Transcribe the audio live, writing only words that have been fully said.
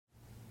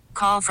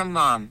Call from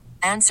mom.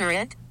 Answer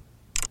it.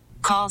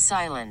 Call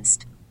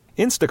silenced.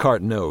 Instacart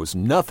knows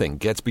nothing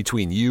gets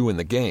between you and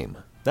the game.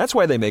 That's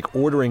why they make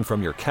ordering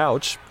from your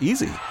couch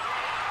easy.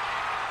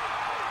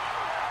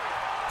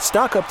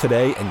 Stock up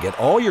today and get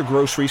all your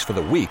groceries for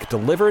the week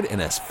delivered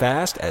in as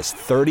fast as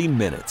 30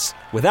 minutes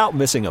without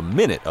missing a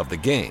minute of the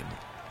game.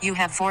 You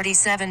have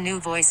 47 new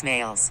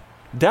voicemails.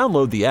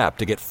 Download the app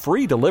to get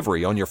free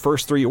delivery on your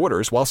first 3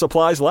 orders while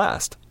supplies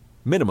last.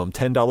 Minimum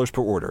 $10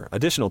 per order.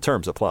 Additional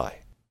terms apply.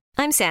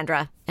 I'm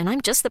Sandra, and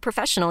I'm just the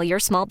professional your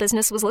small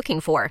business was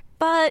looking for.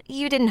 But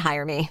you didn't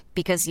hire me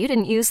because you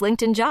didn't use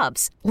LinkedIn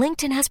Jobs.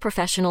 LinkedIn has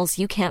professionals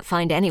you can't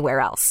find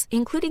anywhere else,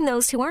 including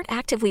those who aren't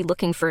actively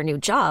looking for a new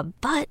job,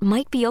 but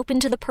might be open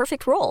to the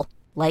perfect role,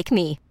 like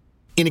me.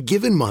 In a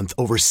given month,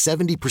 over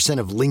 70%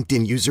 of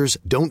LinkedIn users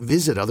don't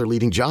visit other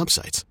leading job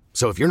sites.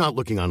 So if you're not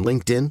looking on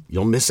LinkedIn,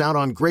 you'll miss out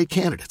on great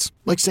candidates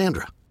like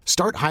Sandra.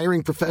 Start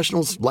hiring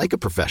professionals like a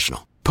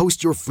professional.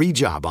 Post your free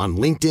job on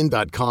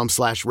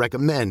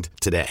linkedin.com/recommend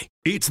today.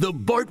 It's the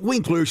Bart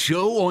Winkler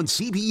Show on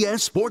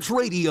CBS Sports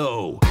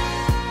Radio.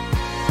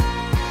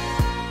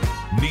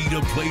 Need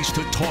a place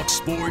to talk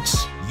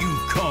sports?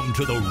 You've come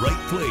to the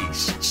right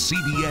place.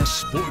 CBS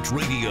Sports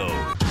Radio.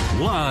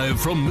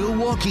 Live from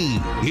Milwaukee,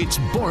 it's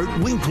Bart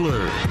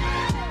Winkler.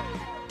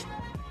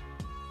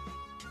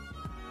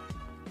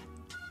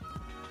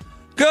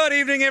 Good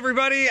evening,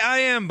 everybody. I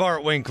am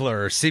Bart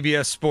Winkler,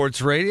 CBS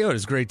Sports Radio. It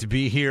is great to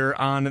be here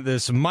on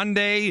this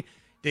Monday.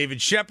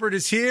 David Shepard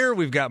is here.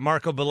 We've got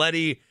Marco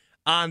Belletti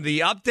on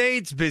the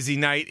updates. Busy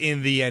night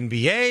in the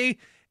NBA.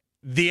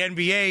 The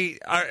NBA,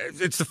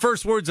 it's the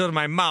first words out of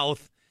my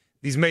mouth.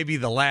 These may be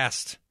the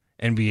last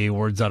NBA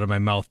words out of my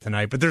mouth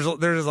tonight, but there's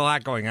a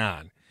lot going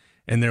on.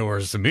 And there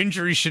were some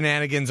injury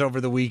shenanigans over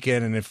the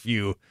weekend, and if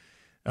you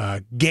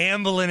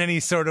gamble in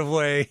any sort of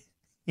way,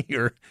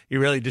 You're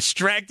really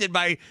distracted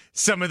by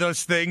some of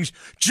those things.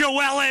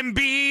 Joel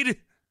Embiid,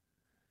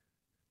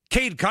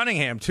 Cade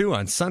Cunningham too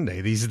on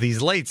Sunday.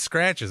 These late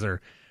scratches are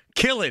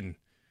killing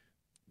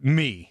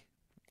me,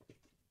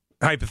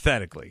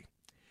 hypothetically.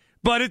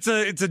 But it's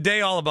a day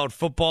all about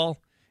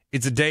football.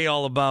 It's a day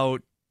all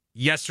about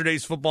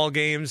yesterday's football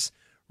games.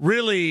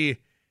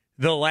 Really,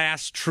 the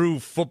last true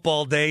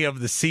football day of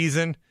the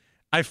season.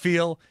 I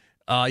feel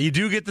you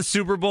do get the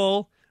Super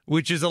Bowl,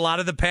 which is a lot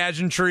of the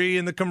pageantry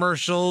and the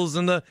commercials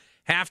and the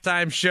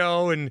halftime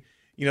show. And,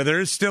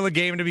 there is still a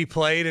game to be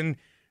played, and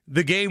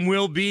the game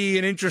will be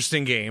an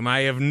interesting game.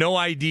 I have no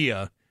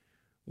idea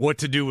what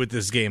to do with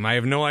this game. I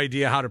have no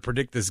idea how to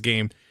predict this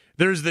game.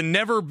 There's the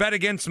never bet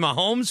against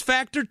Mahomes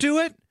factor to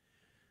it,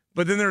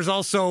 but then there's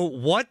also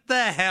what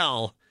the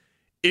hell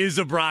is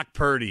a Brock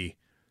Purdy,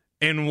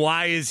 and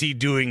why is he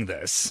doing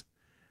this?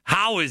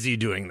 How is he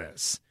doing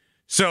this?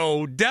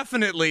 So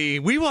definitely,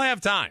 we will have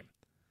time.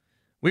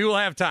 We will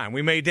have time.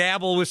 We may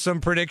dabble with some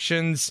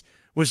predictions,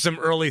 with some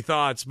early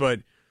thoughts,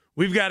 but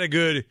we've got a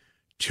good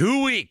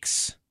 2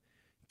 weeks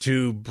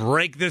to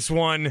break this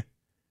one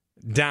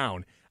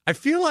down. I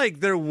feel like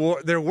there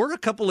were a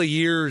couple of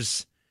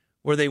years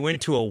where they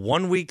went to a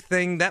 1 week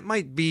thing. That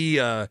might be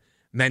a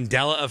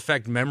Mandela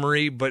effect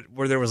memory, but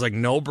where there was like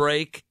no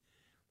break.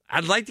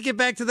 I'd like to get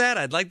back to that.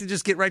 I'd like to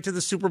just get right to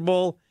the Super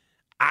Bowl.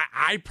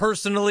 I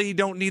personally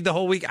don't need the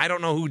whole week. I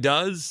don't know who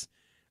does.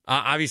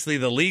 Obviously,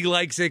 the league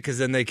likes it because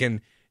then they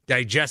can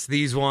digest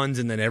these ones,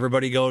 and then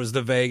everybody goes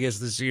to Vegas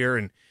this year,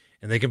 and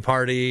they can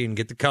party and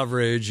get the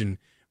coverage and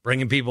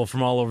bringing people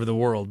from all over the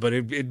world. But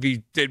it'd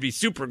be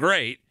super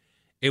great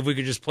if we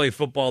could just play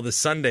football this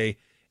Sunday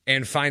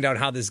and find out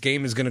how this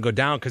game is going to go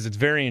down, because it's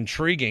very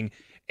intriguing,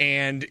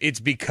 and it's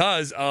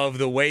because of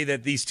the way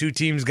that these two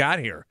teams got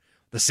here,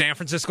 the San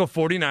Francisco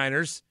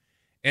 49ers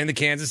and the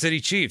Kansas City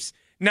Chiefs.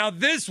 Now,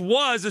 this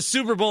was a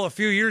Super Bowl a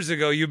few years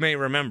ago, you may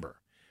remember.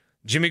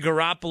 Jimmy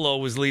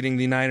Garoppolo was leading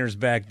the Niners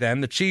back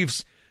then. The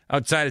Chiefs,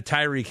 outside of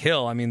Tyreek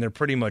Hill, I mean, they're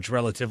pretty much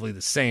relatively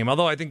the same,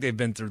 although I think they've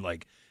been through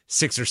like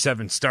 6 or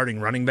 7 starting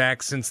running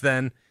backs since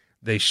then.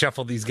 They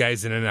shuffle these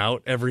guys in and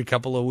out every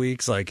couple of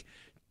weeks, like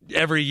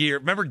every year.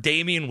 Remember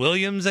Damian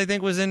Williams, I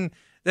think, was in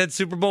that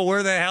Super Bowl?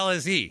 Where the hell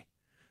is he?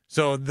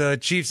 So the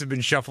Chiefs have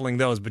been shuffling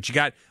those, but you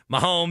got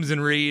Mahomes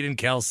and Reed and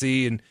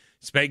Kelsey and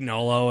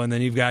Spagnuolo, and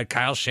then you've got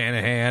Kyle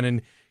Shanahan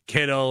and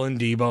Kittle and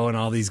Debo and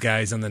all these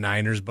guys on the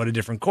Niners, but a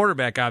different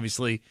quarterback,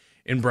 obviously,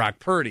 in Brock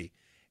Purdy.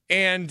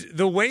 And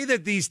the way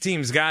that these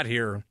teams got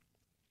here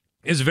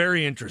is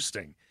very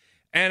interesting.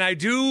 And I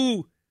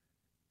do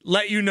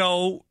let you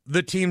know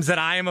the teams that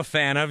I am a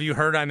fan of. You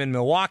heard I'm in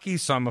Milwaukee,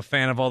 so I'm a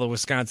fan of all the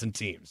Wisconsin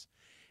teams.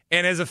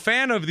 And as a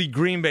fan of the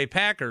Green Bay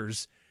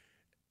Packers,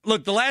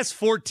 look, the last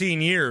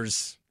 14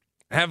 years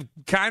have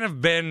kind of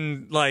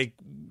been, like,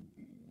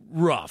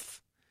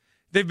 rough.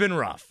 They've been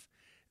rough.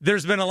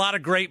 There's been a lot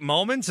of great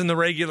moments in the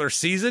regular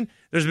season.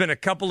 There's been a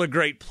couple of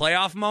great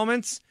playoff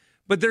moments,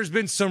 but there's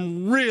been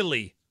some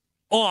really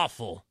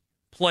awful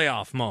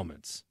playoff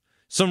moments.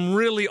 Some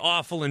really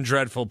awful and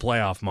dreadful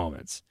playoff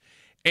moments.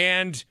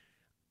 And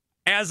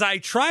as I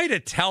try to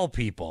tell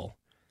people,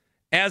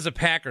 as a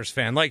Packers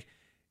fan, like,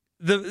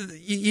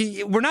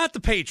 we're not the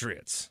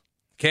Patriots,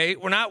 okay?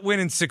 We're not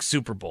winning 6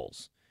 Super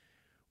Bowls.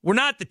 We're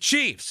not the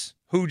Chiefs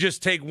who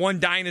just take one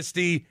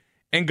dynasty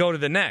and go to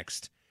the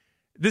next.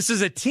 This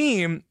is a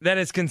team that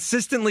is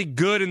consistently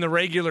good in the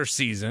regular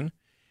season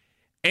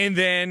and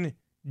then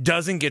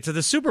doesn't get to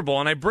the Super Bowl.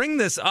 And I bring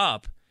this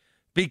up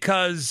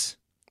because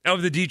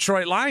of the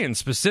Detroit Lions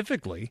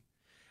specifically.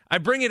 I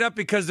bring it up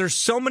because there's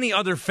so many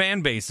other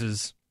fan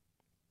bases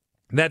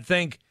that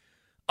think,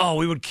 oh,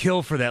 we would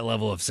kill for that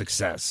level of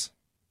success.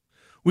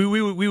 We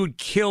would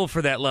kill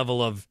for that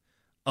level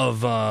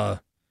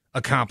of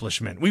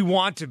accomplishment. We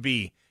want to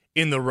be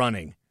in the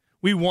running.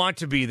 We want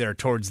to be there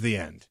towards the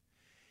end.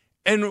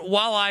 And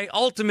while I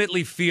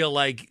ultimately feel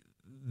like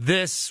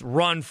this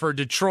run for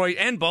Detroit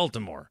and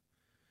Baltimore,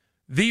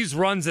 these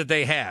runs that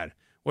they had,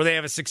 where they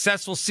have a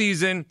successful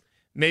season,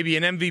 maybe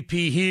an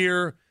MVP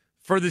here,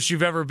 furthest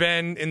you've ever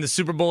been in the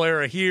Super Bowl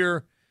era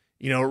here,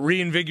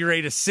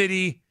 reinvigorate a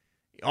city,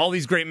 all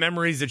these great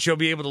memories that you'll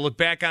be able to look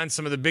back on,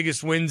 some of the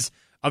biggest wins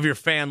of your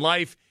fan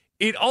life,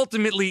 it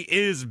ultimately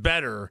is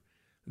better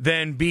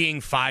than being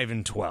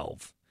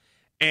 5-12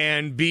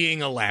 and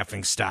being a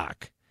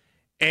laughingstock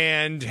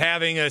and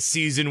having a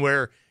season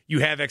where you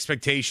have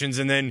expectations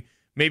and then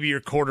maybe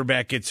your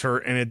quarterback gets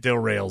hurt and it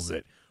derails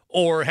it.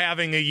 Or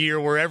having a year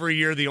where every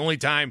year the only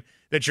time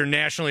that you're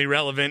nationally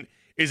relevant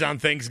is on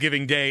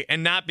Thanksgiving Day,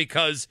 and not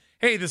because,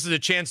 hey, this is a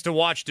chance to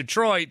watch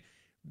Detroit,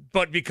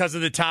 but because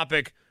of the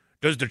topic,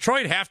 does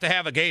Detroit have to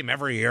have a game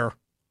every year?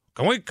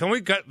 Can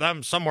we get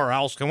them somewhere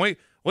else? We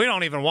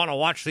don't even want to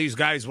watch these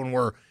guys when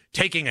we're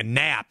taking a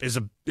nap is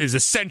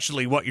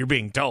essentially what you're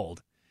being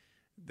told.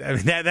 I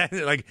mean, that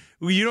like,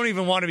 you don't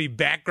even want to be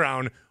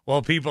background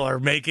while people are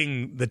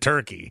making the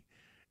turkey.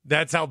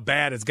 That's how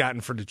bad it's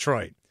gotten for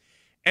Detroit.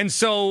 And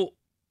so,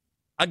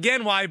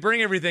 again, why I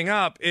bring everything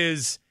up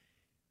is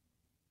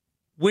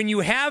when you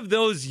have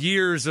those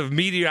years of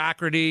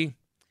mediocrity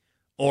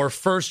or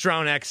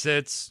first-round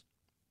exits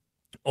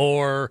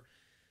or,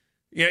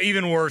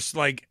 even worse,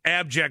 like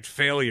abject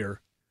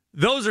failure,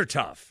 those are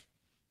tough.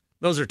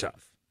 Those are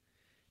tough.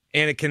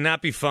 And it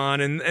cannot be fun,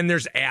 and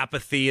there's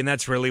apathy, and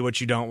that's really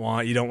what you don't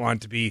want. You don't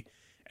want to be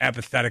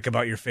apathetic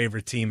about your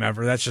favorite team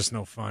ever. That's just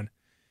no fun.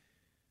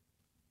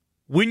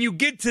 When you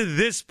get to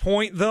this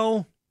point,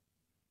 though,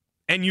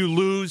 and you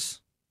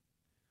lose,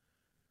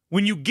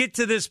 when you get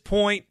to this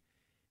point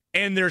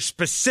and there's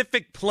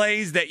specific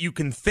plays that you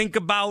can think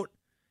about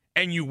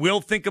and you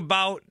will think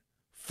about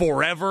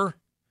forever,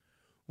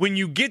 when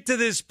you get to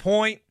this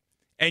point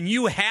and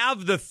you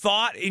have the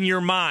thought in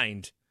your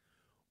mind,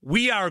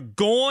 we are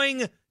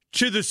going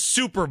to the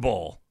Super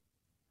Bowl,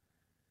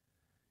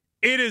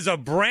 it is a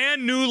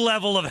brand new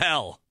level of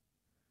hell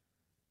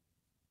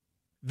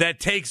that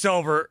takes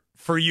over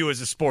for you as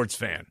a sports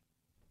fan.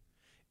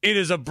 It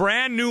is a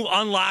brand new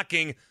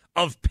unlocking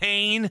of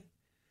pain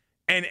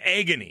and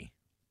agony.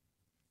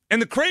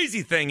 And the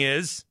crazy thing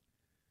is,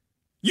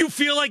 you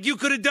feel like you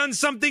could have done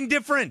something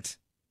different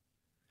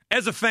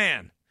as a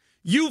fan.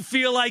 You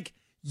feel like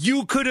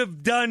you could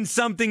have done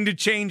something to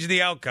change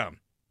the outcome.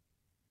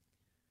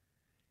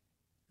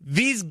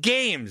 These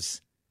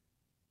games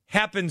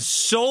happen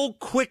so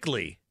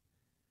quickly.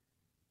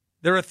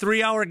 They're a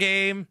 3-hour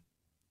game,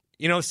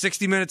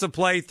 60 minutes of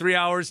play, 3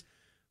 hours.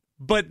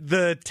 But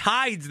the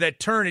tides that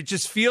turn, it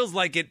just feels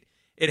like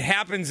it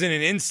happens in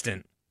an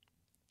instant.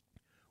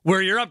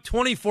 Where you're up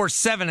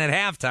 24-7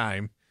 at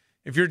halftime,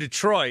 if you're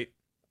Detroit,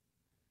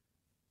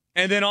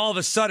 and then all of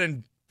a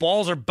sudden,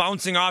 balls are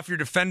bouncing off your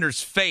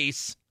defender's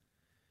face,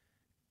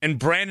 and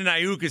Brandon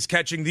Ayuk is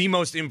catching the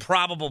most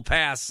improbable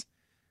pass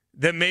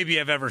that maybe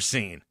I've ever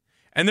seen.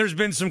 And there's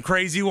been some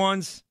crazy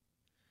ones,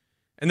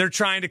 and they're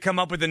trying to come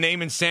up with a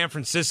name in San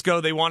Francisco.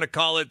 They want to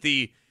call it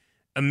the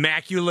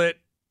Immaculate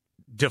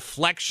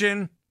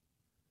Deflection.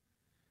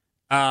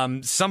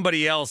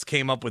 Somebody else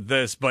came up with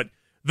this, but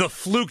the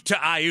fluke to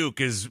Ayuk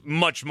is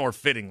much more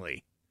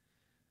fittingly.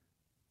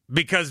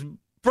 Because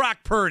Brock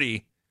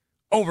Purdy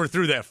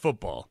overthrew that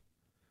football.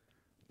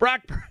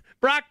 Brock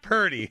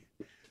Purdy.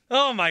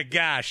 Oh my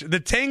gosh. The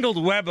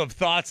tangled web of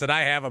thoughts that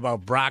I have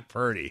about Brock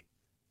Purdy.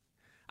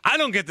 I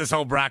don't get this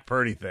whole Brock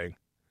Purdy thing.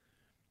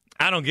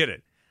 I don't get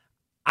it.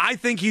 I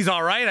think he's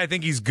all right. I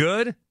think he's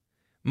good.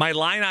 My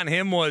line on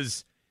him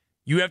was,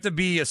 you have to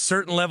be a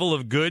certain level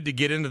of good to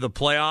get into the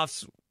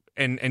playoffs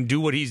and do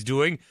what he's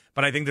doing.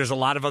 But I think there's a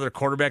lot of other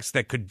quarterbacks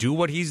that could do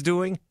what he's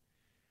doing.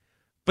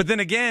 But then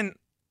again,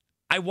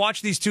 I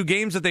watched these two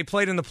games that they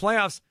played in the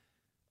playoffs.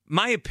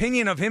 My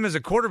opinion of him as a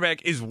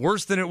quarterback is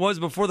worse than it was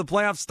before the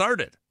playoffs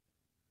started.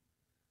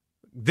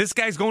 This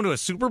guy's going to a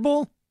Super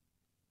Bowl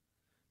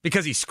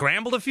because he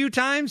scrambled a few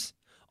times?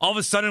 All of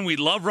a sudden, we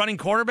love running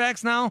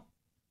quarterbacks now?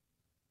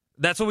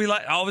 That's what we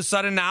like? All of a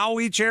sudden, now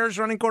we cherish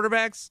running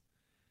quarterbacks?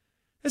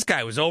 This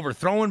guy was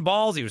overthrowing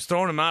balls. He was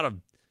throwing them out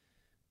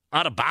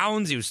of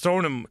bounds. He was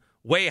throwing them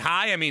way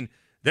high. I mean,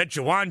 that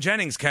Jawan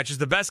Jennings catch is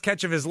the best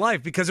catch of his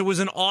life because it was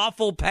an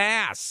awful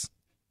pass.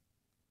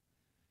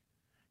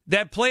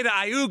 That play to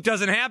Ayuk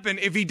doesn't happen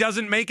if he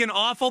doesn't make an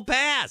awful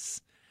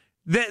pass.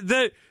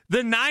 The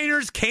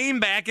Niners came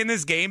back in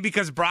this game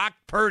because Brock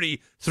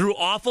Purdy threw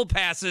awful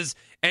passes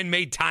and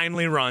made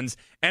timely runs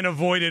and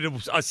avoided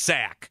a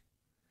sack.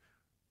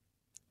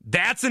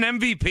 That's an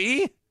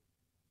MVP?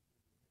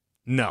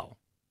 No.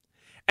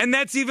 And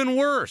that's even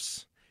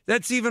worse.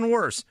 That's even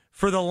worse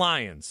for the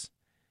Lions.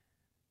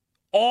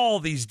 All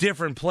these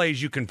different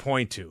plays you can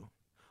point to.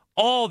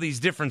 All these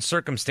different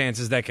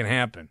circumstances that can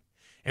happen.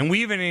 And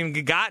we haven't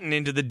even gotten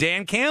into the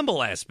Dan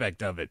Campbell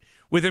aspect of it,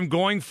 with him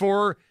going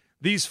for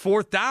these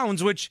fourth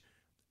downs, which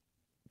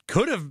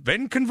could have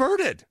been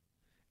converted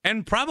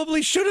and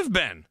probably should have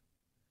been.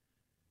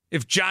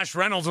 If Josh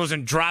Reynolds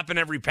wasn't dropping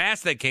every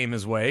pass that came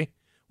his way,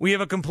 we have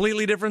a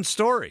completely different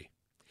story.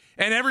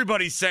 And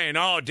everybody's saying,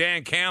 oh,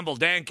 Dan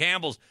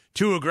Campbell's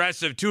too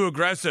aggressive.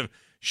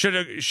 Should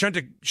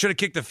have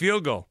kicked the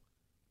field goal.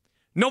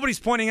 Nobody's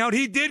pointing out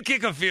he did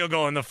kick a field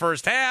goal in the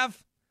first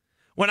half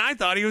when I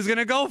thought he was going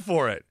to go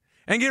for it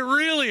and get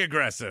really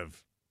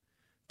aggressive.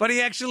 But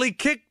he actually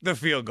kicked the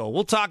field goal.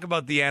 We'll talk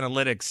about the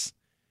analytics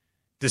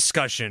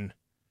discussion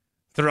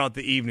throughout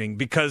the evening,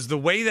 because the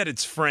way that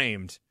it's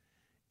framed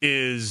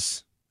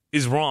is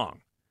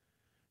wrong.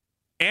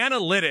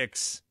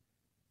 Analytics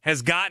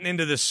has gotten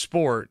into the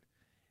sport,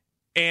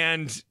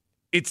 and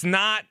it's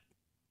not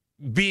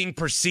being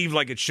perceived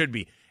like it should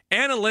be.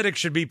 Analytics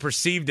should be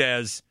perceived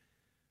as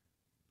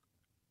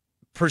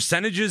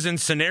percentages and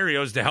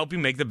scenarios to help you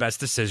make the best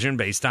decision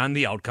based on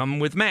the outcome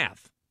with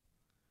math.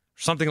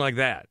 Something like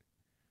that.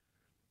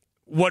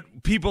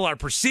 What people are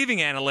perceiving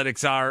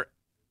analytics are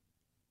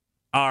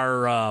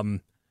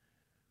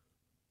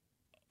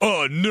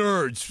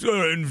nerds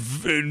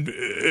and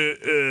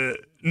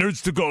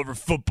nerds took over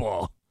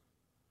football.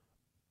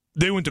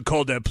 They went to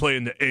call that play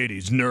in the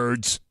 80s,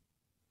 nerds.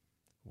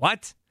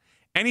 What?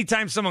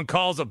 Anytime someone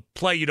calls a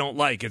play you don't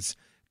like, it's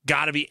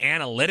got to be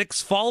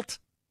analytics' fault?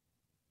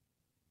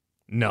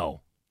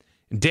 No.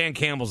 Dan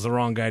Campbell's the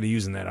wrong guy to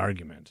use in that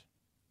argument.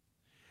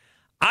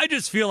 I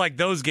just feel like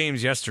those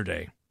games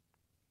yesterday,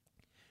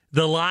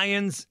 the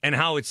Lions and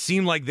how it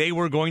seemed like they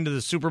were going to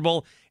the Super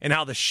Bowl and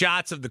how the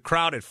shots of the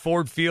crowd at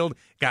Ford Field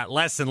got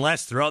less and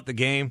less throughout the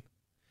game,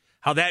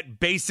 how that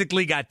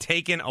basically got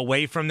taken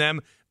away from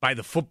them by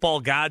the football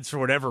gods for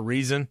whatever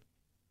reason.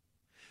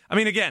 I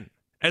mean, again,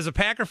 as a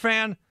Packer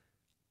fan,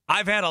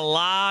 I've had a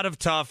lot of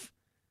tough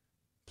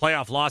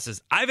playoff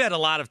losses. I've had a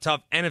lot of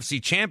tough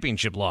NFC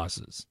Championship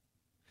losses.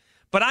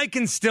 But I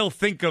can still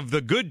think of the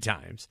good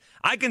times.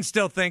 I can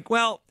still think,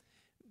 well,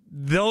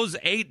 those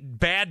 8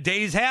 bad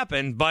days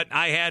happened, but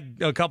I had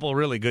a couple of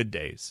really good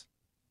days.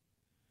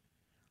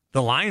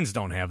 The Lions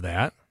don't have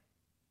that.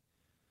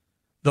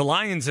 The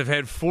Lions have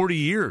had 40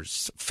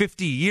 years,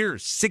 50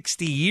 years,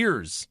 60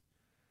 years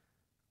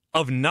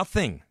of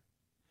nothing,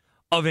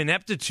 of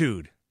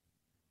ineptitude.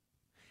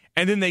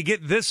 And then they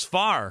get this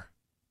far.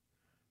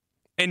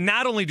 And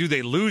not only do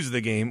they lose the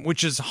game,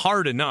 which is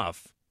hard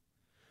enough,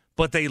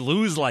 but they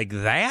lose like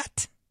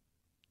that?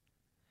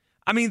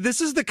 I mean, this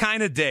is the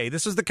kind of day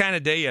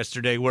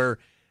yesterday where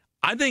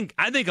I think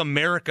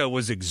America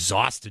was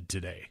exhausted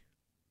today.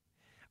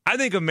 I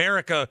think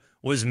America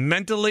was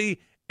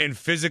mentally and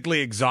physically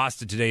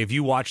exhausted today if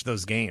you watch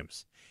those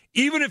games.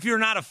 Even if you're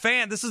not a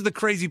fan, this is the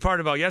crazy part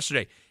about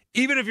yesterday.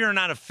 Even if you're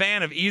not a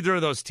fan of either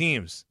of those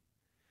teams,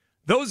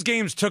 those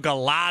games took a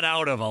lot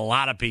out of a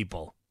lot of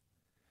people.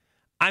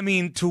 I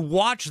mean, to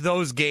watch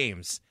those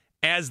games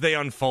as they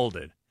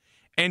unfolded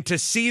and to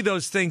see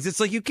those things, it's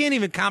like you can't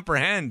even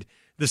comprehend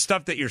the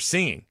stuff that you're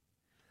seeing.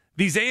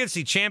 These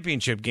AFC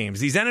Championship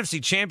games, these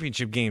NFC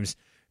Championship games,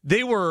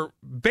 they were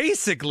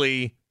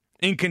basically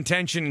in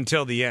contention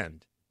until the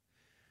end.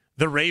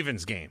 The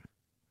Ravens game.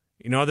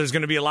 You know, there's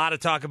going to be a lot of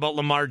talk about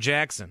Lamar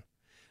Jackson.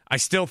 I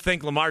still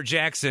think Lamar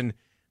Jackson,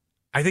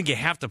 I think you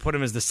have to put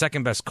him as the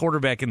second best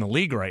quarterback in the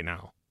league right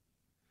now.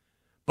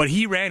 But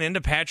he ran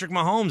into Patrick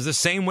Mahomes the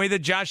same way that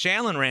Josh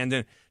Allen ran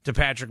into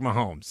Patrick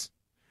Mahomes.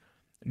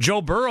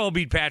 Joe Burrow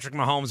beat Patrick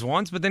Mahomes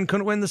once, but then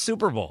couldn't win the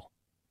Super Bowl.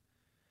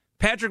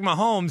 Patrick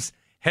Mahomes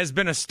has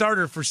been a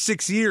starter for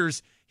 6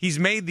 years. He's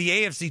made the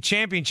AFC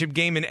Championship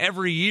game in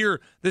every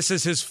year. This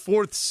is his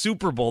 4th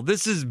Super Bowl.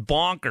 This is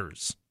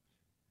bonkers.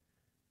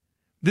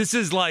 This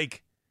is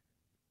like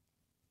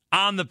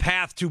on the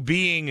path to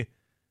being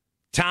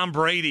Tom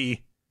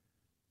Brady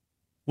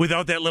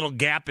without that little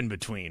gap in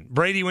between.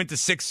 Brady went to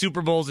 6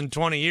 Super Bowls in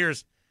 20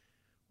 years.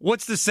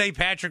 What's to say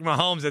Patrick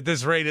Mahomes at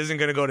this rate isn't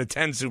going to go to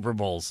 10 Super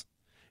Bowls?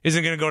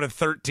 Isn't going to go to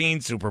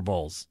 13 Super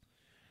Bowls?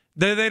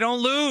 They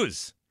don't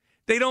lose.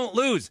 They don't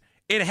lose.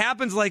 It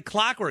happens like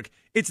clockwork.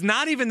 It's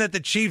not even that the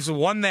Chiefs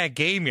won that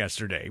game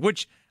yesterday,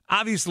 which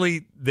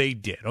obviously they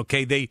did.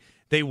 Okay,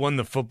 they won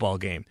the football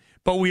game.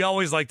 But we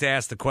always like to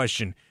ask the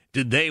question,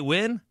 did they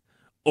win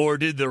or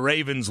did the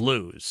Ravens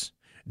lose?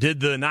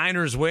 Did the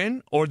Niners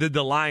win or did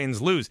the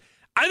Lions lose?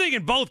 I think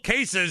in both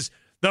cases,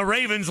 the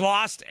Ravens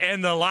lost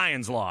and the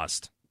Lions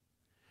lost.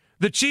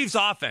 The Chiefs'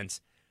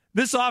 offense,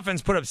 this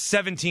offense put up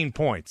 17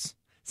 points.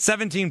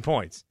 17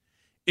 points.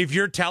 If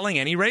you're telling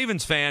any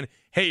Ravens fan,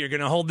 hey, you're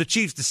going to hold the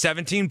Chiefs to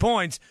 17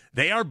 points,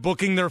 they are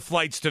booking their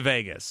flights to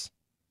Vegas.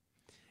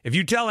 If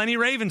you tell any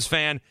Ravens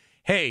fan,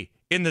 hey,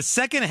 in the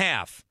second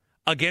half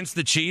against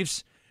the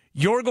Chiefs,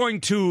 you're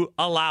going to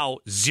allow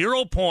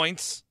 0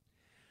 points,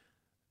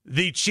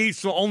 the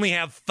Chiefs will only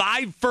have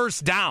 5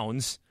 first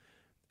downs,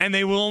 and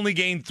they will only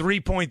gain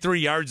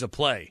 3.3 yards a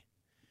play.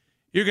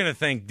 You're going to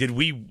think, did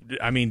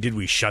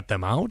we shut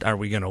them out? Are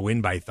we going to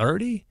win by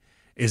 30?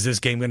 Is this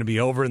game going to be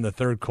over in the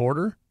third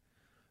quarter?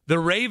 The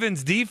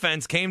Ravens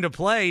defense came to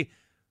play.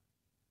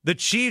 The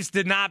Chiefs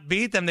did not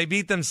beat them. They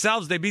beat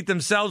themselves. They beat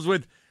themselves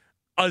with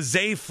a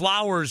Zay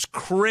Flowers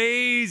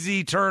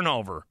crazy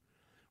turnover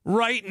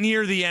right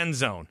near the end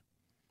zone.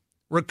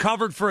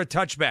 Recovered for a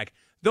touchback.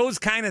 Those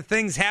kind of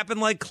things happen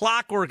like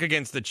clockwork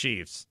against the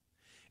Chiefs.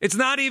 It's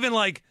not even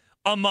like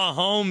a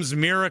Mahomes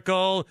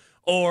miracle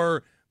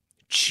or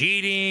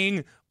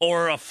cheating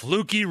or a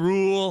fluky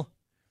rule.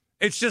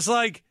 It's just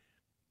like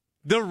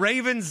the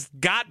Ravens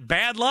got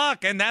bad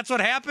luck, and that's what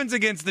happens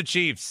against the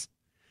Chiefs.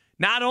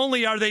 Not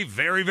only are they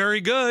very,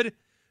 very good,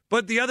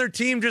 but the other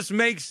team just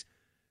makes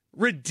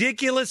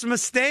ridiculous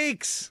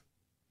mistakes,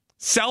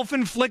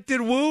 self-inflicted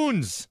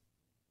wounds.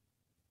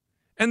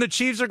 And the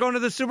Chiefs are going to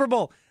the Super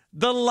Bowl.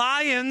 The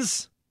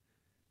Lions,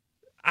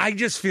 I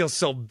just feel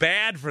so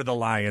bad for the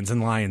Lions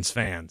and Lions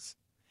fans.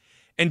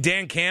 And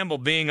Dan Campbell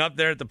being up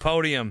there at the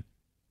podium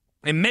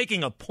and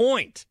making a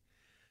point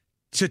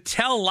to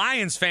tell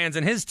Lions fans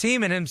and his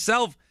team and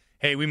himself,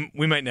 hey, we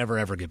might never,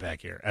 ever get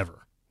back here,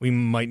 ever. We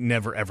might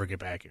never, ever get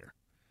back here.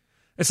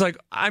 It's like,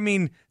 I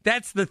mean,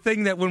 that's the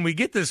thing that when we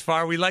get this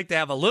far, we like to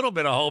have a little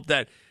bit of hope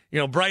that,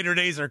 brighter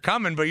days are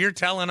coming, but you're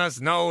telling us,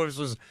 no, this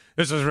was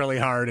really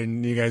hard,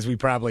 and you guys,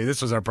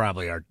 this was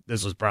probably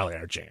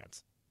our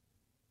chance.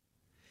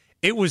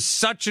 It was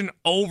such an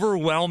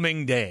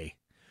overwhelming day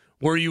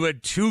where you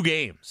had 2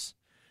 games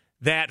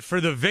that for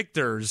the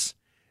victors,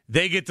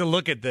 they get to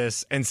look at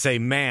this and say,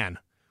 man,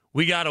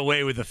 we got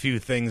away with a few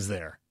things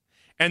there.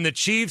 And the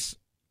Chiefs,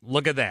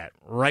 look at that,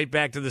 right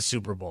back to the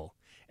Super Bowl.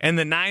 And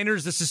the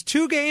Niners, this is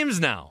 2 games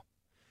now.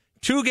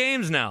 2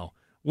 games now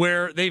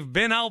where they've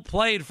been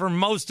outplayed for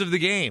most of the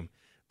game.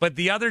 But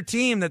the other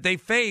team that they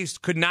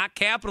faced could not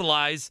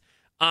capitalize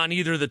on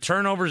either the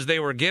turnovers they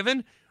were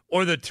given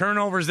or the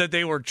turnovers that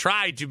they were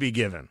tried to be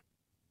given.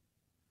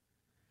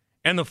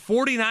 And the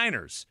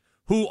 49ers,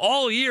 who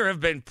all year have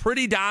been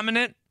pretty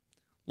dominant,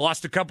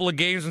 lost a couple of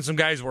games when some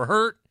guys were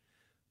hurt,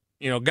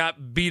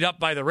 got beat up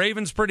by the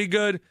Ravens pretty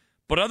good,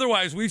 but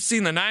otherwise we've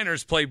seen the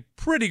Niners play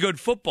pretty good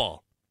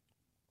football.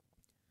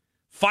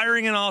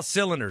 Firing in all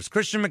cylinders.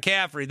 Christian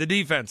McCaffrey, the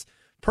defense.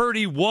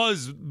 Purdy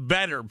was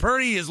better.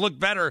 Purdy has looked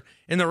better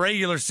in the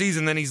regular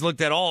season than he's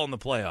looked at all in the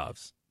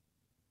playoffs.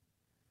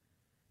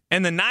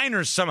 And the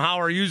Niners somehow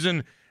are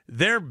using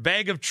their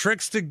bag of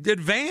tricks to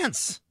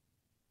advance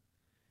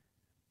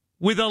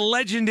with a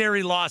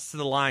legendary loss to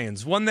the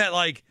Lions. One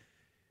that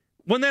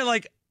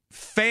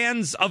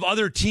fans of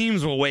other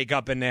teams will wake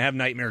up and have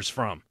nightmares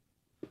from.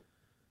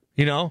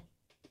 I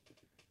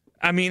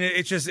mean,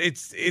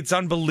 it's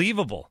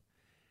unbelievable.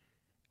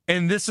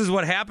 And this is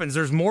what happens.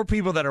 There's more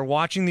people that are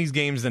watching these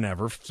games than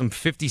ever. Some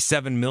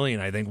 57 million,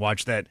 I think,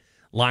 watched that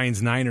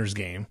Lions-Niners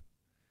game.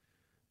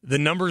 The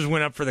numbers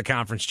went up for the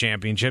conference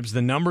championships.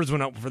 The numbers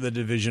went up for the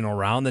divisional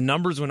round. The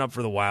numbers went up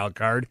for the wild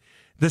card.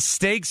 The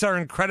stakes are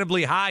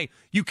incredibly high.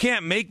 You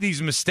can't make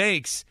these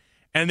mistakes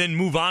and then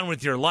move on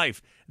with your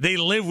life. They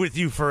live with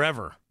you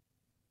forever.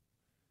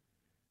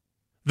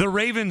 The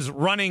Ravens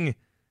running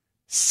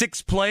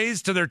 6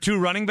 plays to their 2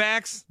 running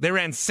backs. They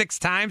ran 6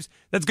 times.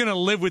 That's going to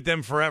live with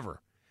them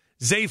forever.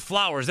 Zay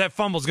Flowers, that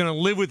fumble is going to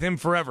live with him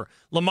forever.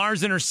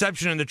 Lamar's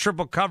interception and the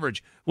triple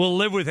coverage will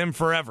live with him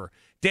forever.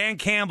 Dan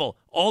Campbell,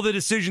 all the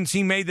decisions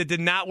he made that did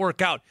not work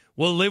out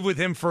will live with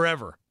him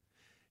forever.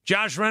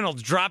 Josh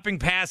Reynolds dropping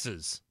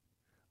passes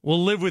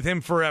will live with him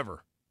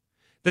forever.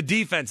 The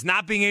defense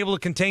not being able to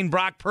contain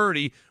Brock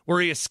Purdy where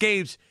he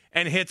escapes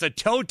and hits a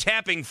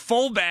toe-tapping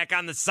fullback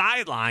on the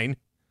sideline.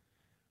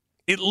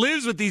 It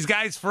lives with these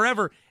guys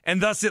forever,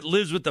 and thus it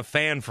lives with the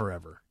fan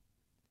forever.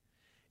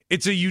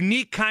 It's a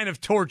unique kind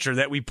of torture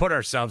that we put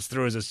ourselves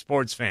through as a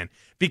sports fan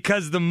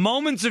because the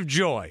moments of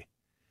joy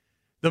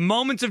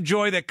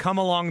that come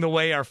along the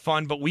way are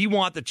fun, but we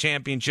want the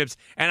championships,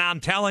 and I'm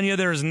telling you,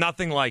 there's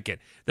nothing like it.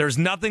 There's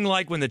nothing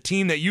like when the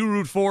team that you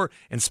root for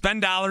and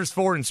spend dollars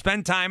for and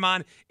spend time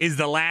on is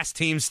the last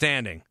team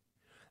standing.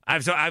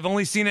 I've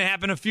only seen it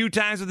happen a few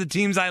times with the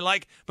teams I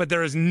like, but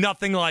there is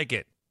nothing like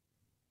it.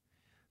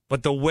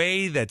 But the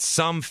way that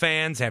some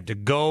fans have to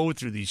go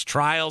through these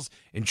trials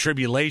and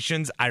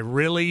tribulations,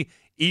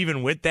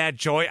 even with that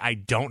joy, I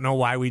don't know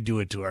why we do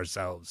it to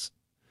ourselves.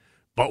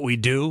 But we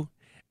do,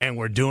 and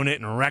we're doing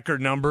it in record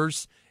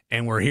numbers,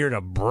 and we're here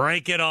to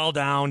break it all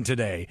down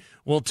today.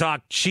 We'll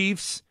talk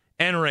Chiefs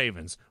and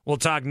Ravens. We'll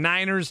talk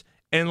Niners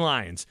and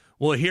Lions.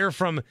 We'll hear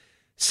from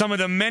some of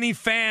the many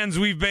fans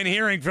we've been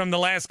hearing from the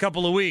last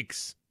couple of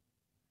weeks.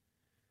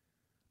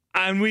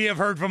 And we have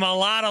heard from a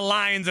lot of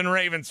Lions and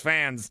Ravens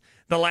fans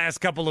the last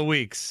couple of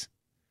weeks.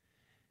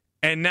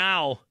 And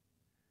now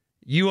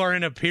you are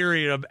in a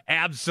period of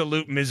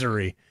absolute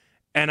misery,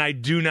 and I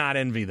do not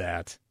envy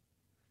that.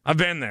 I've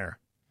been there.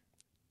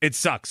 It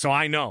sucks, so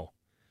I know.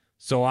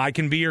 So I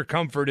can be your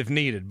comfort if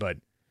needed, but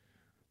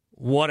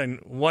what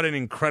an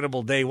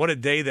incredible day. What a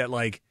day that,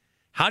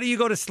 How do you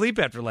go to sleep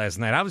after last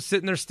night? I was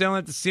sitting there staring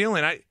at the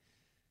ceiling.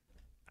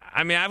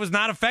 I mean, I was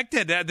not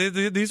affected.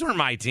 These weren't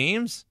my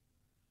teams.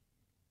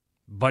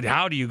 But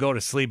how do you go to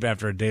sleep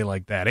after a day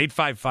like that?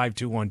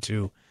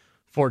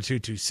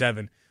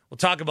 855-212-4227. We'll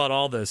talk about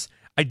all this.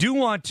 I do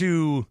want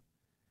to,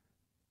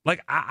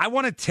 I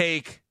want to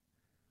take,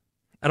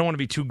 I don't want to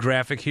be too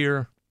graphic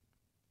here,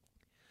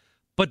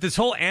 but this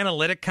whole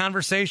analytic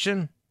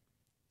conversation,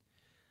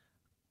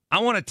 I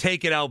want to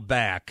take it out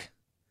back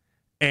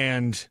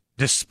and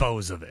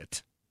dispose of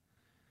it.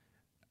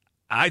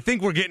 I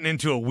think we're getting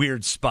into a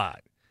weird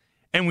spot.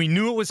 And we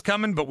knew it was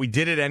coming, but we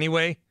did it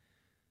anyway.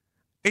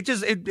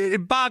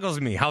 It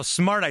boggles me how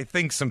smart I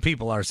think some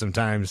people are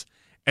sometimes,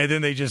 and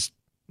then they just,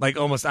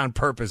 almost on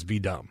purpose be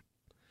dumb.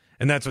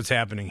 And that's what's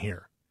happening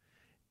here.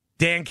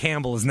 Dan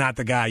Campbell is not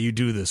the guy you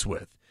do this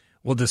with.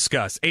 We'll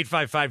discuss.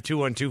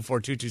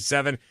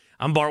 855-212-4227.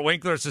 I'm Bart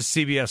Winkler. It's the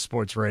CBS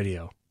Sports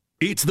Radio.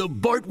 It's the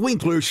Bart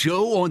Winkler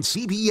Show on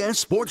CBS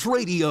Sports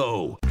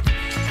Radio.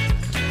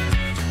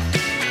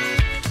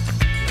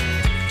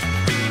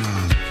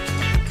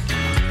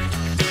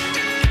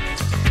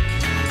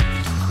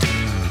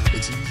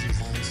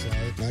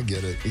 I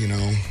get it,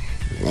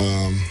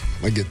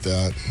 I get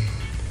that,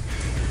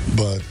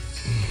 but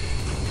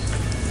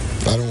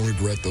I don't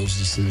regret those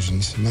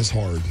decisions, and that's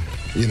hard.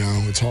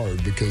 It's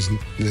hard because we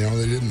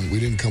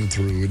didn't come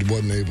through. It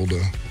wasn't able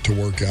to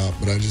work out,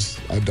 but I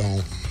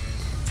don't,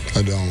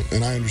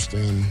 and I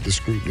understand the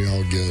scrutiny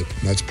I'll get.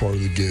 That's part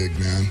of the gig,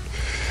 man.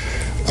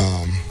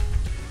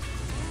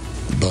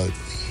 But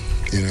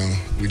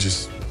we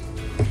just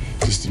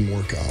didn't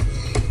work out.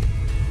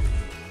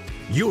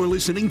 You're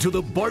listening to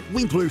The Bart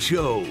Winkler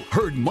Show,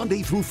 heard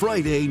Monday through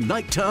Friday,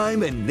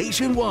 nighttime and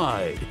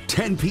nationwide,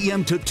 10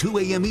 p.m. to 2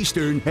 a.m.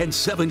 Eastern and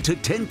 7 to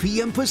 10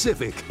 p.m.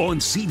 Pacific on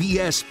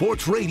CBS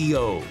Sports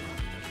Radio.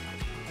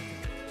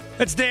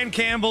 That's Dan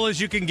Campbell,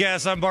 as you can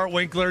guess. I'm Bart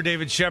Winkler.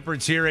 David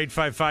Shepard's here,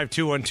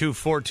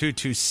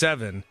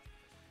 855-212-4227.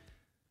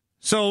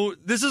 So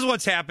this is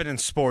what's happened in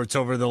sports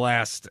over the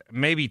last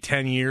maybe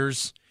 10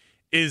 years,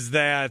 is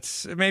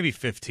that, maybe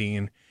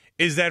 15,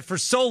 is that for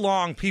so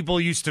long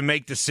people used to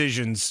make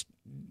decisions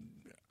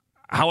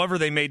however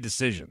they made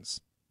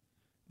decisions.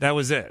 That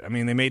was it. I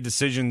mean, they made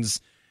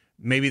decisions.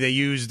 Maybe they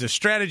used a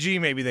strategy.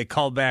 Maybe they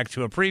called back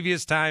to a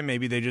previous time.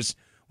 Maybe they just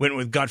went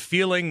with gut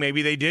feeling.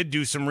 Maybe they did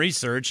do some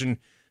research and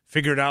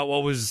figured out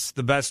what was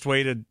the best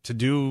way to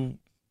do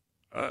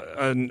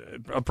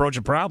approach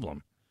a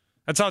problem.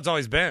 That's how it's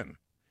always been.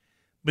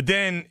 But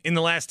then in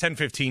the last 10,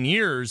 15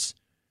 years,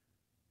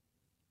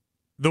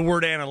 the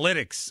word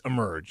analytics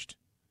emerged.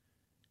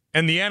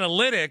 And the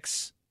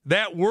analytics,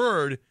 that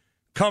word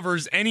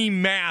covers any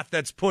math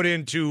that's put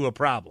into a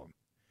problem.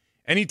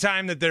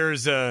 Anytime that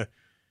there's a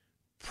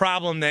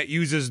problem that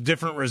uses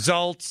different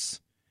results,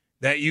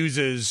 that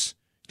uses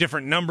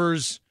different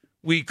numbers,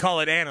 we call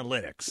it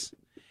analytics.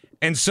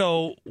 And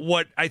so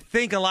what I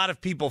think a lot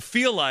of people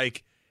feel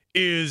like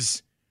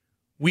is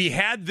we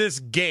had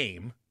this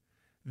game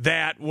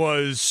that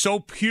was so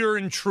pure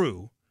and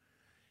true,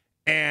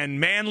 and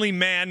manly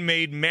man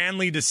made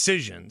manly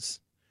decisions.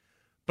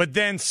 But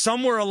then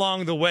somewhere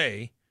along the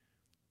way,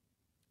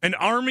 an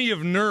army of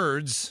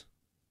nerds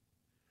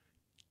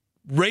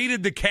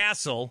raided the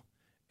castle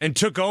and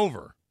took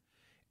over.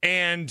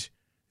 And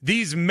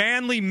these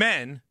manly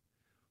men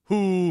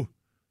who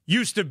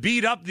used to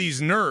beat up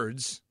these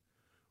nerds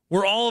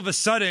were all of a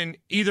sudden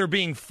either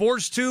being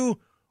forced to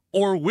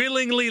or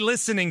willingly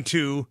listening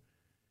to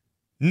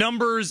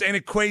numbers and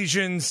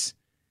equations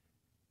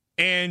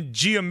and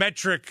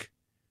geometric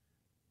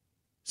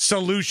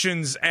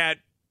solutions at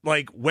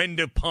when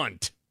to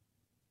punt.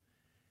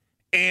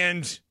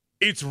 And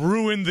it's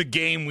ruined the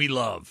game we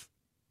love.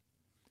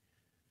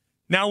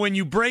 Now, when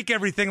you break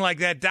everything like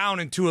that down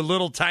into a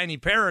little tiny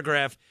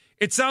paragraph,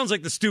 it sounds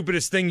like the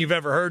stupidest thing you've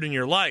ever heard in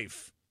your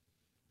life.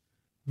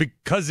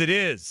 Because it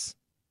is.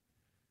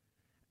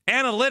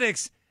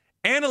 Analytics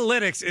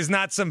is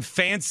not some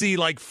fancy,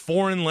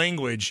 foreign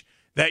language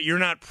that you're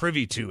not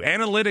privy to.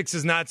 Analytics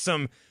is not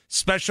some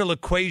special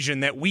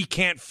equation that we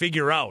can't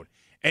figure out,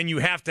 and you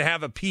have to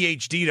have a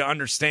PhD to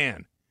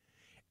understand.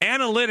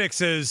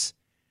 Analytics is,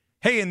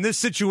 hey, in this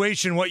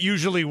situation, what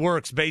usually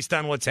works based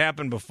on what's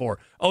happened before?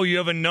 Oh, you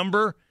have a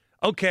number?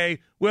 Okay,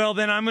 well,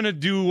 then I'm going to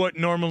do what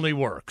normally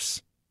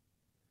works.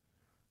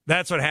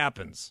 That's what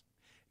happens.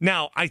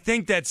 Now, I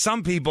think that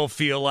some people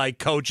feel like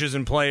coaches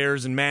and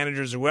players and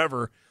managers,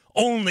 whoever,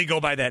 only go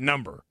by that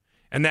number.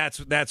 And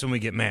that's when we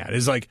get mad.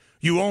 It's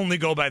you only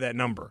go by that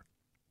number.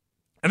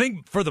 I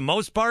think for the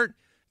most part,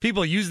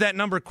 people use that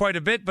number quite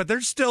a bit, but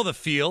there's still the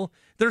feel.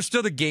 There's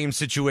still the game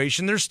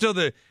situation. There's still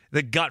the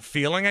gut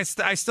feeling. I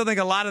still think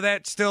a lot of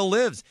that still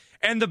lives.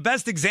 And the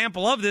best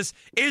example of this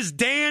is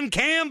Dan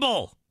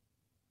Campbell.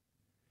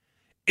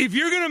 If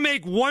you're going to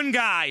make one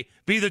guy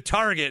be the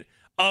target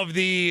of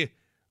the,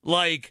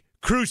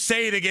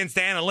 crusade against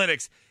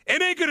analytics,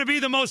 it ain't going to be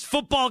the most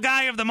football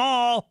guy of them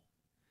all.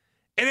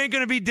 It ain't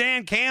going to be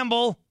Dan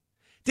Campbell.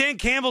 Dan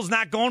Campbell's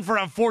not going for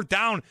it on fourth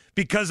down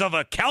because of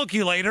a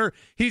calculator.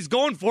 He's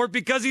going for it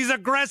because he's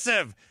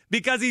aggressive,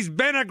 because he's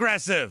been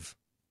aggressive.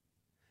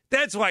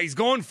 That's why he's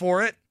going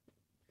for it.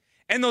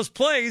 And those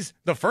plays,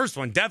 the first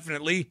one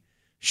definitely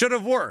should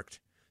have worked.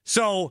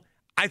 So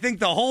I think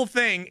the whole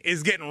thing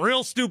is getting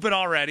real stupid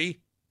already.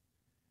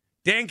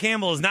 Dan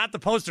Campbell is not the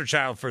poster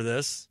child for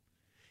this.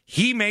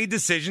 He made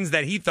decisions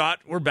that he thought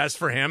were best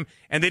for him,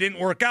 and they didn't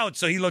work out,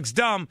 so he looks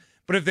dumb.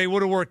 But if they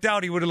would have worked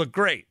out, he would have looked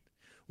great.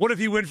 What if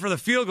he went for the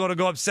field goal to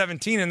go up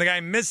 17 and the guy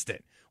missed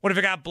it? What if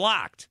it got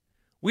blocked?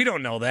 We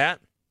don't know that.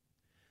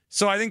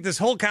 So I think this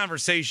whole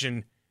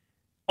conversation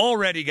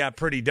already got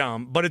pretty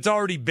dumb, but it's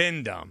already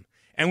been dumb.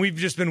 And we've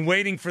just been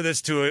waiting for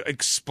this to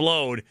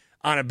explode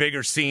on a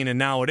bigger scene, and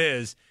now it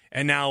is.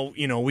 And now,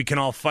 we can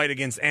all fight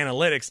against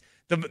analytics.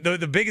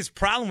 The biggest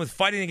problem with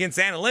fighting against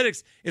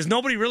analytics is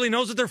nobody really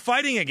knows what they're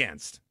fighting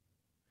against.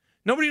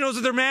 Nobody knows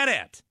what they're mad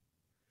at.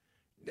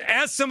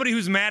 Ask somebody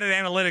who's mad at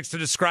analytics to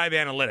describe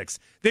analytics.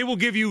 They will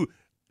give you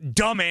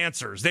dumb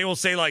answers. They will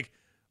say like,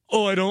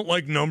 oh, I don't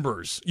like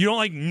numbers. You don't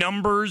like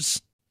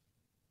numbers?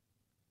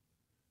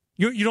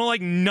 You don't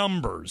like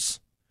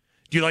numbers.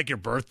 Do you like your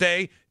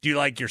birthday? Do you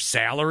like your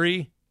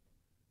salary?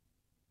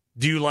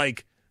 Do you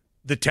like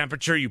the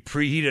temperature you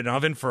preheat an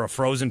oven for a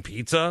frozen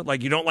pizza?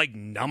 Like, you don't like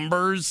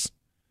numbers?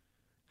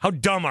 How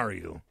dumb are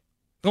you?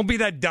 Don't be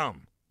that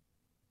dumb.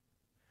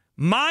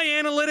 My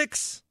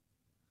analytics,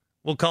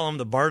 we'll call them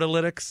the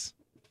Bartalytics,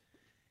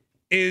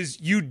 is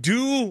you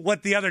do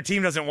what the other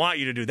team doesn't want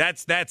you to do.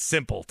 That's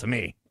simple to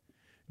me.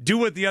 Do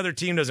what the other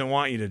team doesn't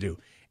want you to do.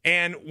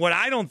 And what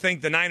I don't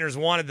think the Niners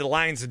wanted the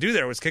Lions to do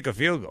there was kick a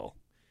field goal.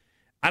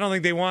 I don't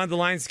think they wanted the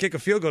Lions to kick a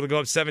field goal to go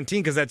up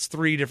 17 because that's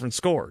 3 different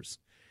scores.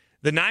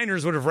 The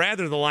Niners would have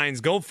rather the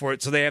Lions go for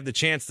it so they have the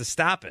chance to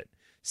stop it.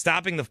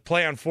 Stopping the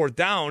play on fourth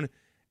down,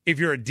 if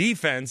you're a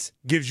defense,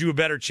 gives you a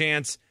better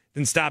chance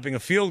than stopping a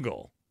field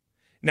goal.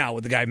 Now,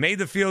 would the guy made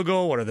the field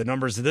goal? What are the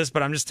numbers of this?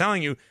 But I'm just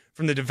telling you,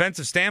 from the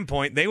defensive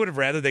standpoint, they would have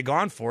rather they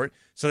gone for it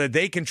so that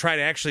they can try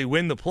to actually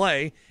win the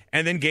play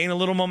and then gain a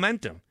little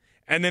momentum.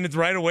 And then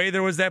right away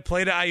there was that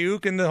play to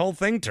Ayuk and the whole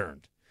thing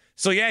turned.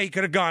 So, yeah, he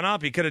could have gone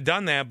up. He could have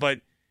done that. But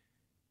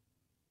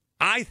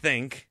I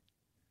think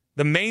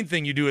the main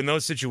thing you do in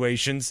those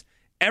situations,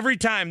 every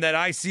time that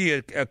I see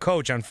a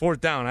coach on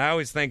fourth down, I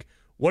always think,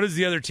 what does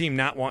the other team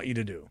not want you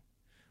to do?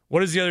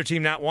 What does the other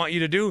team not want you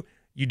to do?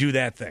 You do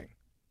that thing.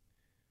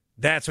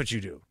 That's what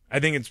you do. I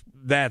think it's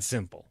that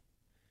simple.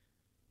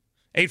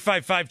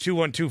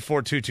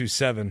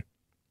 855-212-4227.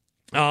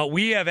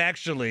 We have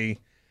actually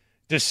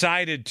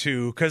decided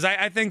to, because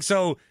I think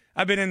so,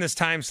 I've been in this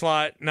time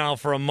slot now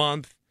for a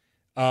month,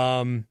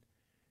 and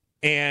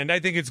I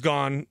think it's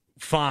gone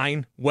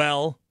fine,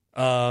 well.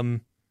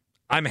 I'm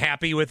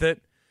happy with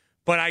it,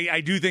 but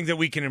I do think that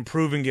we can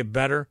improve and get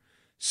better.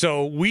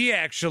 So we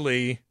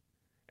actually,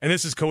 and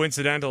this is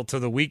coincidental to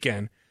the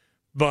weekend,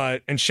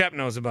 and Shep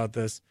knows about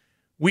this,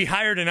 we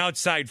hired an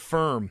outside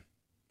firm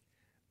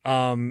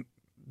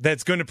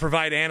that's going to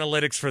provide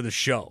analytics for the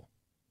show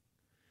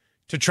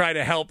to try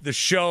to help the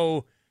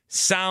show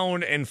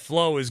sound and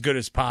flow as good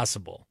as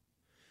possible.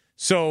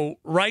 So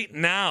right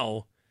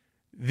now,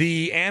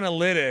 the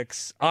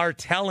analytics are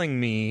telling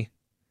me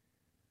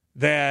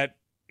that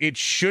it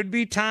should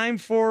be time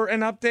for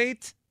an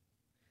update,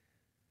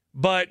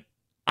 but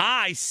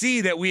I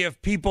see that we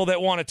have people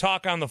that want to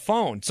talk on the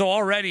phone. So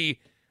already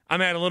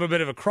I'm at a little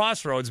bit of a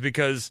crossroads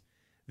because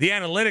the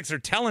analytics are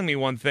telling me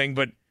one thing,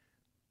 but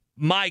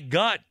my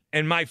gut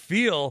and my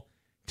feel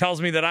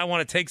tells me that I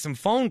want to take some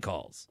phone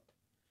calls.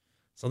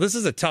 So this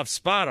is a tough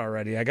spot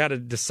already. I got to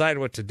decide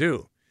what to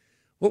do.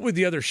 What would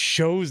the other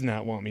shows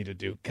not want me to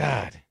do?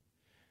 God,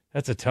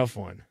 that's a tough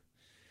one.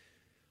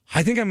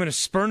 I think I'm going to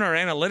spurn our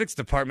analytics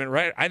department,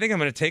 right? I think I'm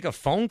going to take a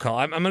phone call.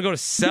 I'm going to go to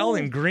Sel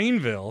in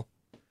Greenville.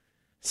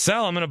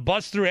 Sel, I'm going to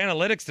bust through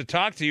analytics to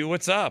talk to you.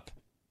 What's up?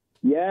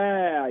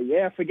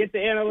 Yeah. Forget the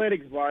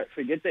analytics, Bart.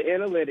 Forget the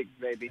analytics,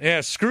 baby.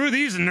 Yeah, screw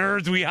these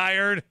nerds we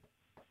hired.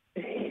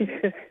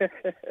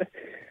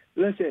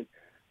 Listen,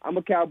 I'm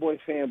a Cowboys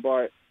fan,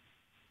 Bart.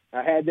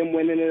 I had them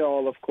winning it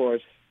all, of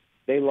course.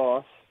 They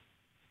lost.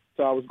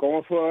 So I was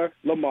going for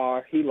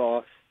Lamar. He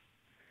lost.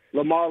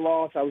 Lamar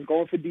lost. I was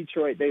going for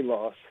Detroit. They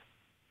lost.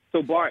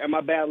 So, Bart, am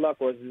I bad luck,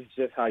 or is this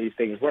just how these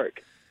things work?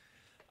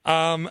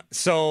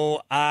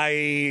 So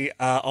I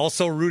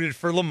also rooted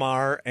for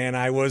Lamar, and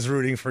I was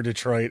rooting for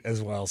Detroit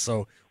as well.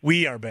 So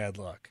we are bad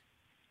luck.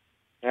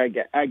 I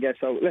guess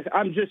so. Listen,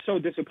 I'm just so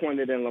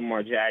disappointed in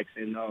Lamar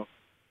Jackson, though.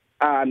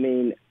 I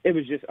mean, it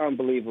was just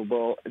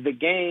unbelievable. The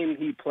game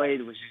he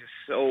played was just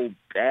so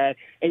bad,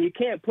 and you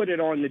can't put it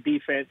on the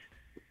defense.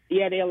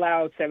 Yeah, they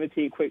allowed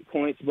 17 quick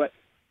points, but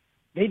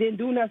they didn't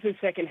do nothing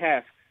second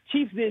half.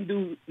 Chiefs didn't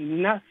do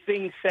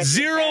nothing second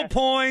 0 half.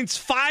 points,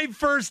 5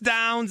 first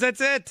downs, that's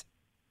it.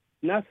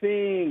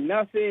 Nothing.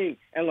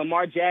 And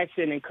Lamar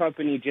Jackson and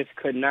company just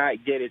could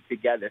not get it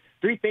together.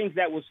 Three things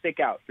that will stick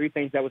out.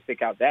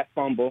 That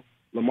fumble,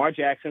 Lamar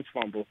Jackson's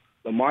fumble,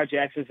 Lamar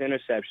Jackson's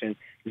interception,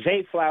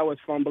 Zay Flowers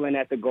fumbling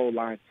at the goal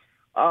line.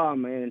 Oh,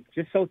 man,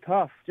 just so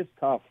tough. Just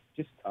tough.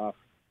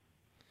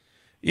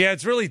 Yeah,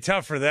 it's really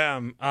tough for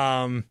them.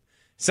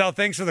 Sal,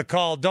 thanks for the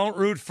call. Don't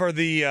root for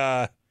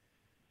the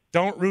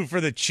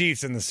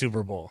Chiefs in the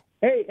Super Bowl.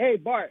 Hey,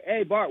 Bart.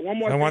 One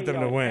more thing. I want them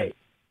to win.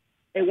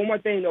 Hey, one more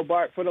thing, though,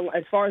 Bart.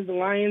 As far as the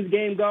Lions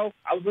game go,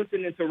 I was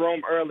listening to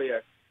Rome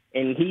earlier,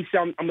 and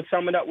I'm going to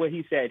sum it up what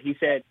he said. He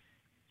said,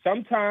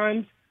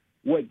 sometimes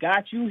what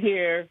got you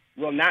here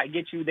will not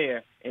get you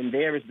there, and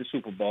there is the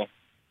Super Bowl.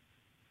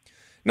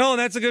 No,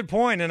 that's a good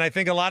point, and I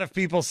think a lot of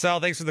people, Sal,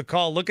 thanks for the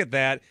call, look at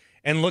that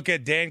and look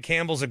at Dan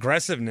Campbell's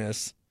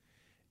aggressiveness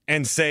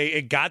and say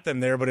it got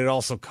them there, but it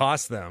also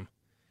cost them.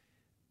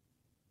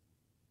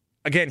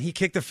 Again, he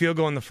kicked the field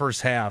goal in the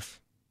first half.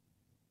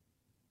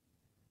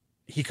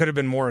 He could have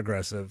been more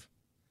aggressive.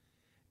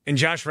 And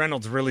Josh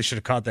Reynolds really should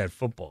have caught that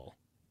football.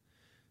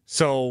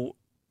 So,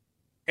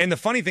 and the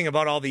funny thing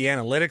about all the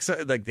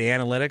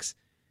analytics,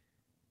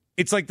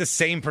 it's like the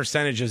same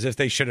percentage as if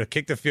they should have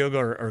kicked the field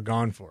goal or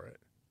gone for it.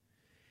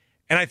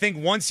 And I think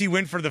once he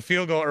went for the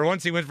field goal or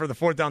once he went for the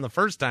fourth down the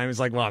first time, he's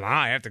like, well,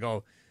 I have to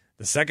go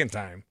the second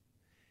time.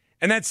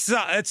 And that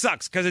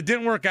sucks because it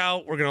didn't work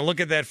out. We're going to look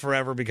at that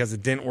forever because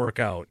it didn't work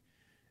out.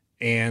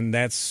 And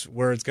that's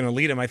where it's going to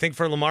lead him. I think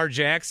for Lamar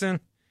Jackson,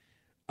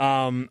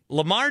 so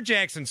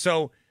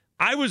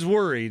I was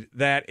worried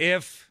that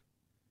if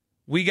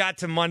we got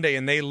to Monday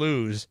and they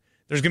lose,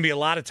 there's going to be a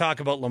lot of talk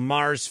about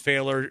Lamar's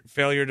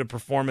failure to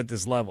perform at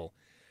this level.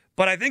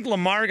 But I think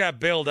Lamar got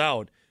bailed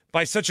out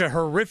by such a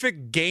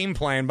horrific game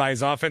plan by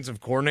his offensive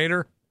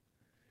coordinator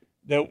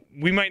that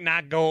we might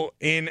not go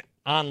in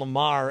on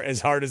Lamar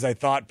as hard as I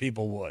thought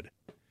people would.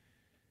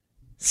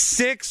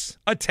 6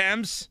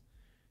 attempts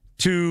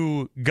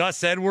to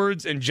Gus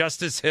Edwards and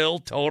Justice Hill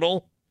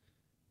total.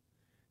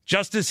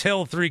 Justice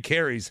Hill, 3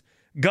 carries.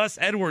 Gus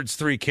Edwards,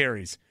 3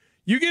 carries.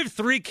 You give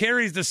 3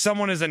 carries to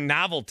someone as a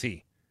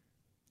novelty.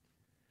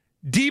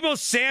 Deebo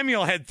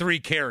Samuel had 3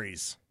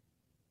 carries.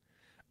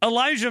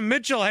 Elijah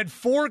Mitchell had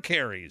 4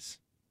 carries.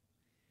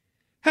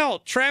 Hell,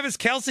 Travis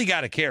Kelce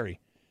got a carry.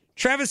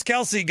 Travis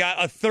Kelce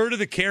got a third of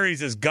the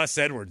carries as Gus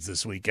Edwards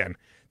this weekend.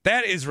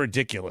 That is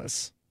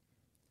ridiculous.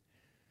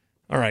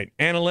 All right,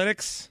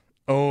 analytics.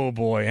 Oh,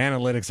 boy,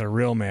 analytics are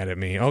real mad at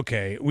me.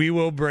 Okay, we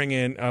will bring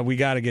in, we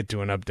got to get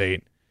to an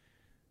update.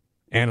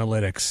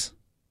 Analytics.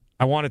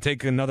 I want to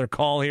take another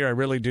call here, I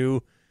really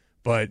do,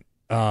 but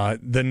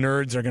the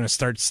nerds are going to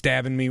start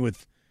stabbing me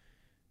with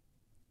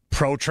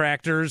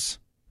protractors,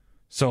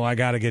 so I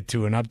got to get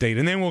to an update,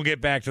 and then we'll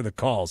get back to the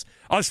calls.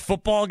 Us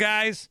football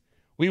guys,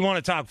 we want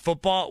to talk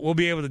football. We'll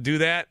be able to do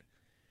that.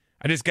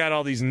 I just got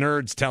all these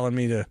nerds telling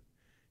me to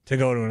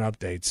go to an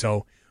update,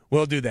 so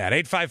we'll do that.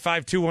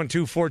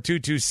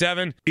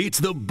 855-212-4227. It's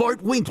the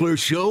Bart Winkler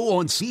Show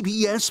on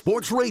CBS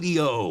Sports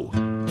Radio.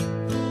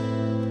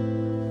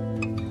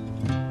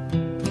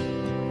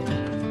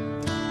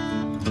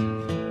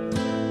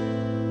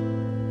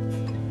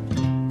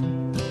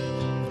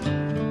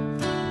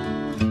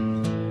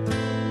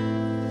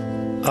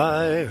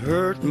 I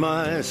hurt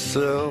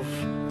myself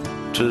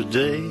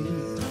today.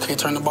 Can't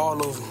turn the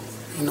ball over.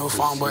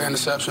 Fumble,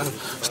 interception,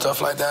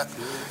 stuff like that.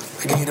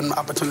 They give them the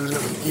opportunity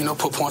to,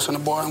 put points on the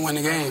board and win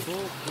the game.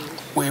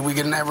 We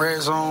get in that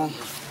red zone.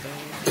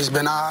 It's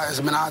been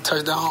our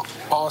touchdown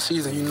all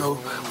season. We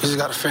just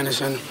got to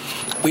finish, and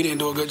we didn't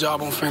do a good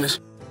job on finish.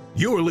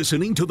 You're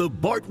listening to the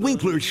Bart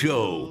Winkler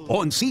Show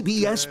on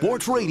CBS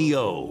Sports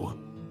Radio.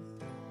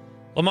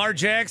 Lamar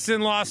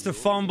Jackson lost a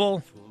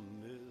fumble.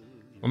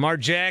 Lamar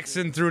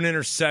Jackson threw an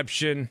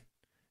interception.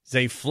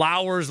 Zay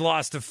Flowers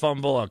lost a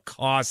fumble, a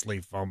costly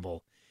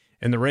fumble.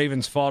 And the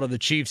Ravens fall to the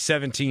Chiefs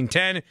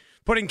 17-10,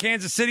 putting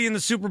Kansas City in the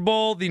Super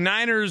Bowl. The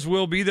Niners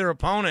will be their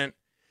opponent.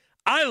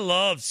 I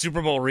love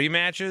Super Bowl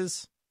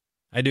rematches.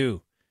 I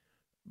do.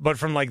 But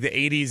from like the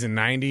 80s and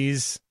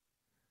 90s,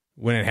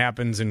 when it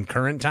happens in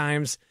current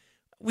times,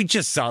 we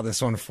just saw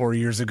this one 4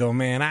 years ago,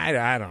 man.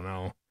 I don't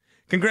know.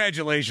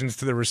 Congratulations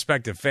to the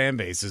respective fan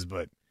bases,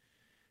 but...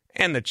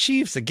 And the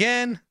Chiefs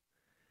again?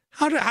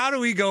 How do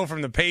we go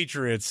from the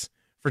Patriots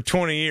for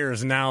 20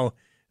 years and now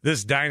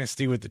this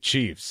dynasty with the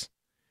Chiefs?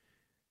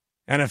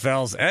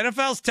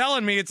 NFL's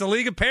telling me it's a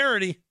league of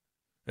parity.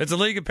 It's a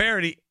league of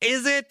parity.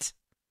 Is it?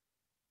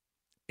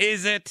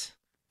 Is it?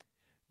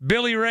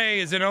 Billy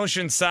Ray is in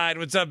Oceanside.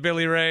 What's up,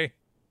 Billy Ray?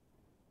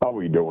 How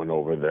we doing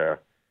over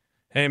there?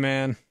 Hey,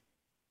 man.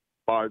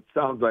 It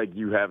sounds like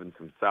you having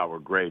some sour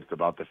grapes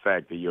about the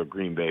fact that your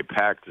Green Bay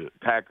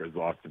Packers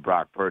lost to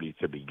Brock Purdy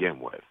to begin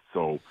with.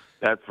 So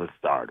that's for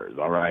starters,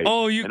 all right?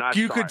 Oh, you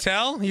could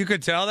tell? You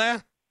could tell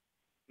that?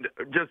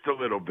 Just a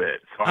little bit.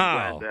 So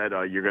I'm glad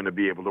that you're going to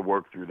be able to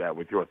work through that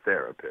with your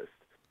therapist.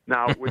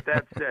 Now, with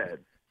that said,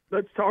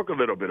 let's talk a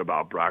little bit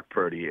about Brock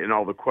Purdy and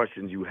all the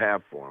questions you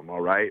have for him,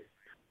 all right?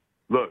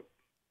 Look,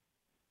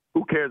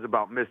 who cares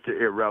about Mr.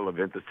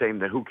 Irrelevant, the same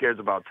that who cares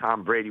about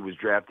Tom Brady was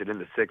drafted in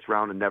the 6th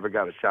round and never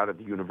got a shot at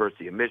the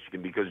University of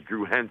Michigan because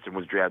Drew Henson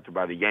was drafted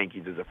by the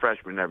Yankees as a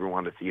freshman and everyone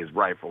wanted to see his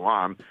rifle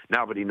arm.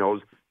 Nobody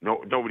knows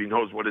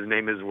what his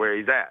name is, where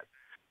he's at.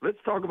 Let's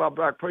talk about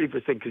Brock Purdy for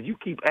a second because you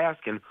keep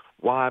asking,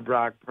 why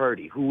Brock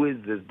Purdy? Who is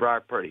this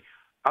Brock Purdy?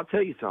 I'll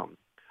tell you something.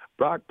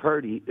 Brock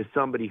Purdy is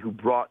somebody who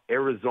brought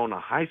Arizona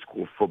high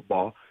school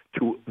football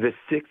to the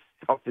sixth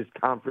toughest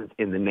conference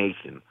in the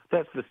nation.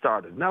 That's for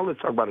starters. Now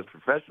let's talk about his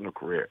professional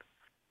career.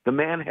 The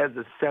man has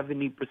a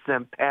 70%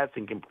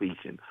 passing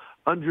completion,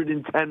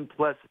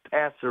 110-plus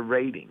passer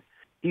rating.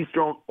 He's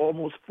thrown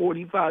almost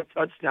 45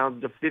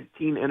 touchdowns to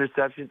 15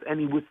 interceptions,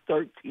 and he was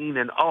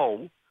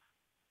 13-0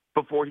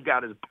 before he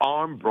got his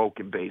arm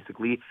broken,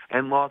 basically,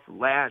 and lost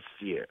last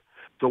year.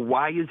 So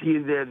why is he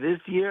there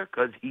this year?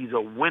 Because he's a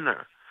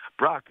winner.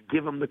 Brock,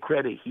 give him the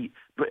credit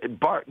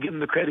Bart, give him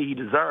the credit he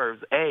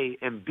deserves, A,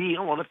 and B,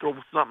 I want to throw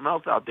something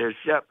else out there,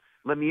 Shep.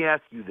 Let me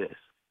ask you this.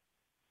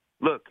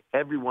 Look,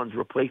 everyone's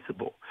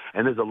replaceable,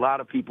 and there's a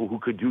lot of people who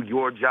could do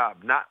your job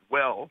not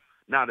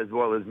as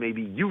well as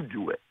maybe you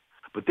do it,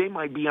 but they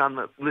might be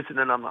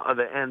listening on the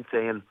other end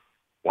saying,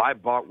 why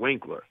Bart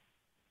Winkler?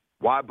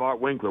 Why Bart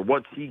Winkler?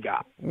 What's he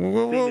got?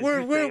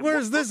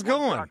 Where's this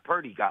going? What Brock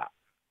Purdy got?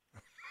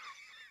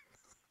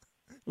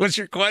 What's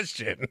your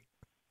question?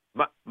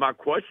 My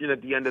question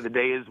at the end of the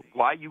day is,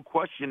 why are you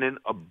questioning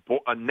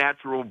a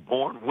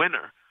natural-born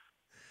winner?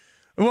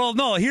 Well,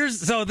 no.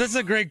 This is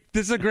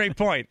a great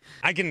point.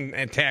 I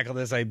can tackle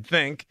this, I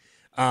think.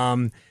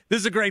 This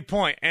is a great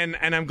point, and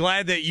I'm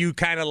glad that you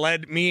kind of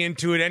led me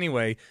into it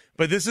anyway.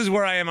 But this is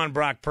where I am on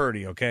Brock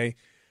Purdy. Okay,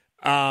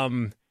 I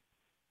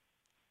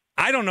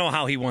don't know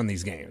how he won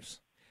these games.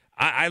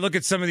 I look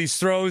at some of these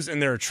throws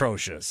and they're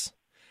atrocious.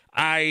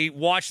 I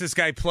watch this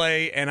guy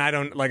play and I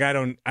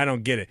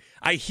don't get it.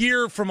 I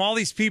hear from all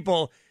these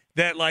people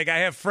that I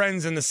have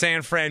friends in the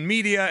San Fran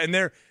media and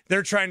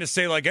they're trying to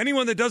say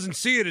anyone that doesn't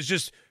see it is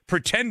just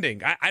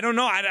pretending. I don't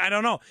know. I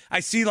don't know.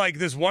 I see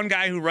this one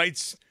guy who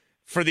writes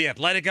for The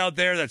Athletic out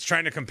there that's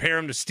trying to compare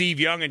him to Steve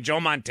Young and Joe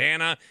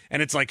Montana,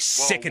 and it's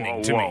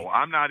sickening to me.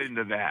 I'm not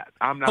into that.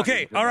 I'm not.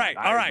 Okay, all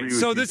right.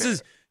 So this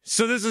is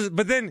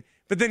but then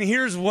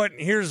here's what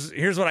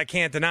I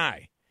can't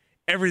deny.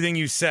 Everything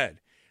you said.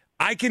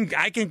 I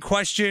can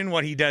question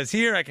what he does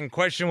here. I can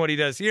question what he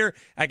does here.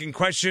 I can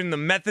question the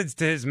methods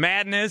to his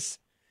madness.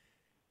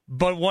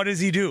 But what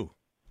does he do?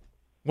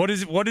 What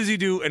does he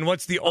do? And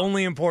what's the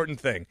only important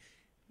thing?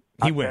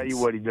 He wins.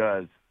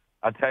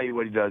 I'll tell you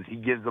what he does. He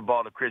gives the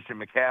ball to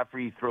Christian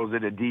McCaffrey. He throws it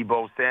to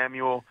Debo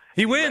Samuel.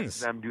 He wins. Lets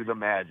them do the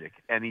magic,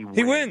 and he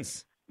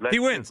wins. He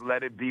wins.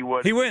 Let it be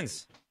what he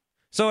wins.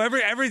 So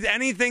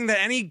anything that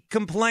any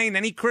complaint,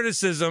 any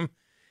criticism,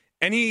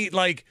 any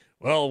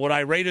would I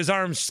rate his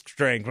arm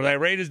strength? Would I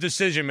rate his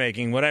decision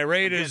making? Would I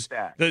rate his?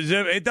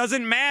 It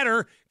doesn't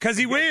matter because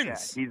he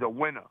wins. He's a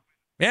winner.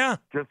 Yeah.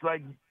 Just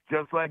like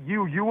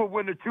you. You a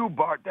winner too,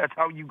 Bart. That's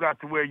how you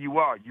got to where you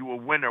are. You a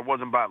winner. It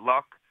wasn't by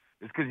luck.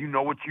 It's because you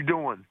know what you're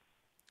doing.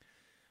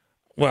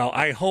 Well,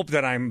 I hope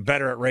that I'm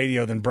better at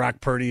radio than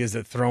Brock Purdy is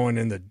at throwing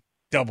in the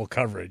double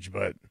coverage,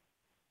 but.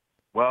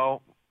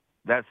 Well,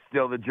 that's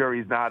still the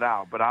jury's not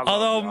out. But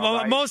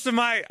most of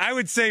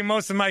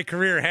my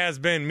career has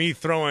been me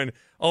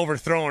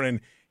overthrowing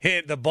and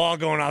hit the ball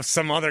going off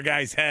some other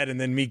guy's head and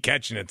then me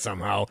catching it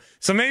somehow.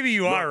 So maybe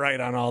you are right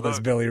on all this,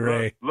 Billy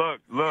Ray. Look.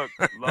 Luck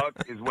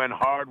is when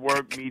hard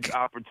work meets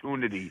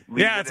opportunity.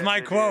 It's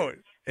my quote.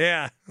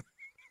 Yeah.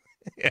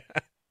 Yeah.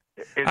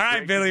 All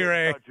right, Billy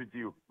Ray. In touch with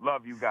you.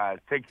 Love you guys.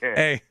 Take care.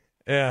 Hey.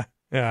 Yeah.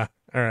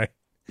 All right.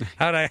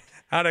 How'd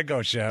I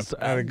go, Chef?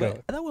 How'd it go?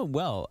 That went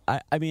well.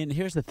 I mean,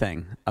 here's the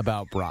thing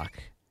about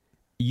Brock.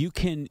 You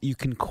can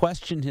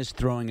question his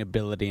throwing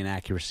ability and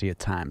accuracy at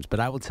times, but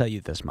I will tell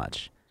you this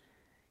much.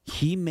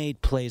 He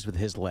made plays with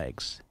his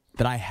legs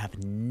that I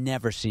have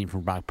never seen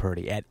from Brock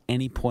Purdy at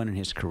any point in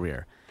his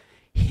career.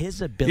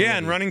 His ability... Yeah,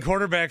 and running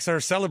quarterbacks are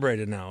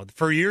celebrated now.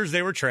 For years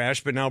they were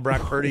trash, but now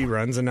Brock Purdy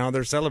runs, and now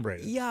they're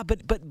celebrated. Yeah,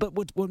 but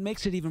what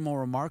makes it even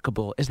more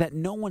remarkable is that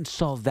no one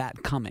saw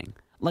that coming.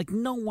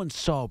 No one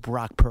saw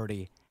Brock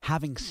Purdy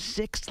having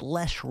 6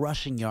 less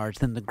rushing yards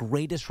than the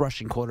greatest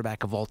rushing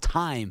quarterback of all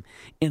time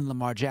in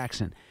Lamar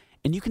Jackson.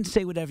 And you can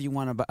say whatever you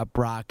want about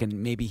Brock,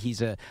 and maybe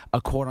he's a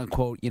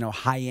quote-unquote,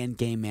 high-end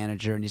game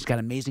manager, and he's got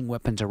amazing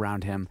weapons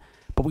around him.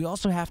 But we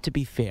also have to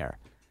be fair.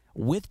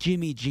 With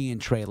Jimmy G and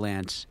Trey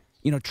Lance...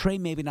 Trey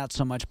maybe not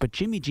so much, but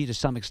Jimmy G to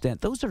some extent.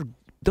 Those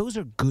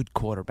are good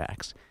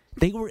quarterbacks.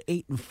 They were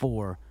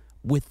 8-4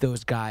 with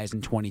those guys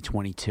in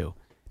 2022.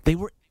 They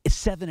were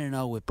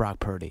 7-0 with Brock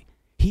Purdy.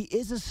 He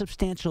is a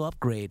substantial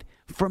upgrade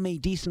from a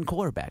decent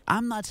quarterback.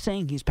 I'm not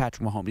saying he's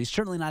Patrick Mahomes. He's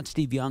certainly not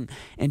Steve Young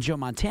and Joe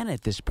Montana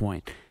at this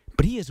point,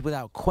 but he is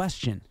without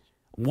question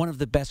one of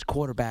the best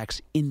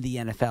quarterbacks in the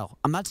NFL.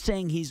 I'm not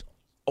saying he's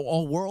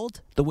all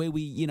world the way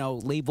we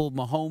labeled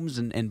Mahomes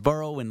and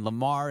Burrow and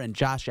Lamar and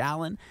Josh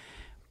Allen.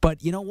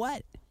 But you know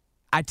what?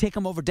 I'd take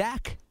him over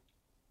Dak,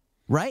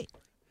 right?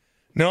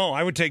 No,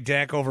 I would take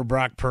Dak over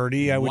Brock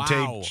Purdy. I would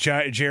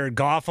take Jared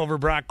Goff over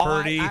Brock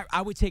Purdy.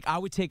 I would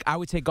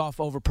take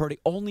Goff over Purdy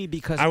only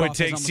because I would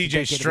take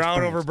C.J.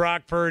 Stroud over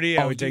Brock Purdy.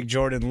 I would take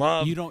Jordan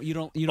Love. You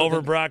don't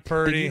over Brock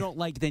Purdy.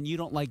 Then you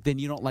don't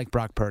like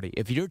Brock Purdy.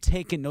 If you're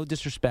taking no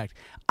disrespect,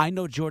 I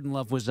know Jordan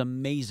Love was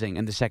amazing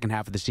in the second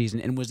half of the season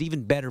and was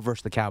even better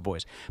versus the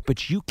Cowboys.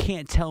 But you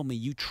can't tell me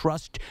you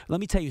trust. Let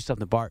me tell you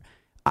something, Bart.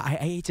 I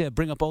hate to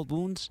bring up old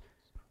wounds,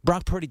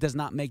 Brock Purdy does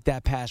not make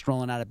that pass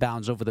rolling out of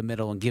bounds over the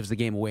middle and gives the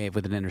game away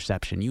with an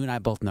interception. You and I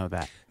both know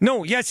that.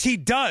 No, yes, he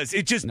does.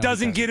 It just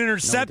doesn't get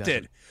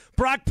intercepted.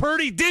 Brock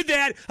Purdy did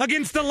that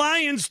against the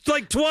Lions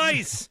like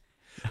twice.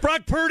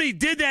 Brock Purdy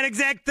did that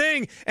exact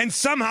thing, and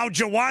somehow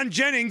Jawan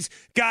Jennings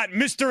got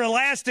Mr.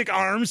 Elastic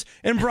Arms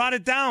and brought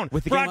it down.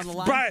 With the game on the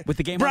line? With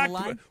the game on the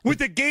line? With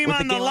the game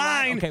on the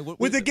line. Okay,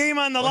 with the game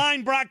on the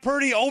line, Brock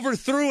Purdy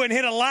overthrew and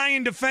hit a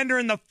Lion defender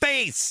in the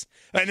face.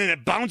 And then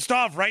it bounced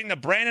off right into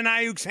Brandon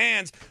Ayuk's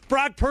hands.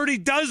 Brock Purdy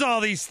does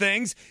all these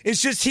things.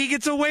 It's just he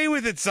gets away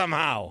with it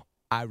somehow.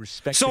 I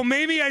respect So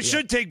maybe I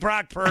should take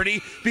Brock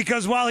Purdy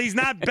because while he's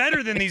not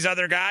better than these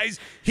other guys,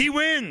 he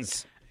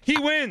wins. He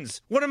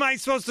wins. What am I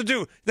supposed to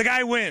do? The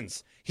guy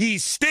wins. He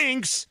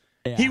stinks.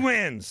 Yeah. He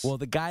wins. Well,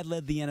 the guy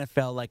led the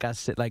NFL, like I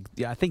said,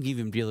 I think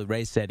even Billy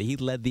Ray said, he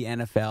led the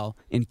NFL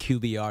in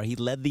QBR. He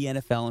led the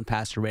NFL in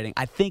passer rating.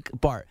 I think,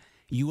 Bart,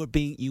 you were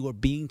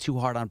being too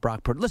hard on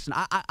Brock Purdy. Listen,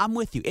 I'm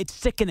with you. It's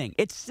sickening.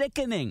 It's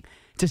sickening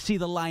to see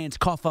the Lions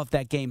cough off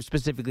that game,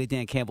 specifically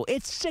Dan Campbell.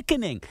 It's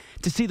sickening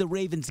to see the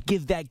Ravens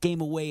give that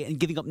game away and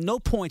giving up no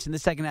points in the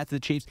second half to the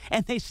Chiefs,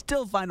 and they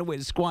still find a way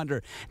to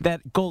squander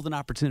that golden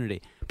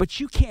opportunity. But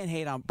you can't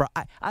hate on Brock.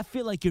 I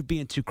feel like you're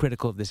being too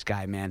critical of this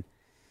guy, man.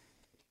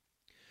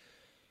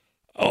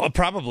 Oh,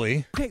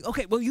 probably.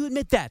 Okay. Well, you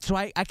admit that, so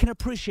I can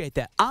appreciate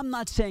that. I'm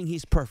not saying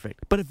he's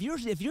perfect, but if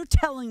you're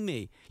telling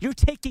me you're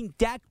taking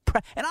Dak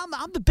and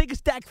I'm the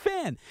biggest Dak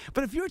fan,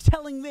 but if you're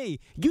telling me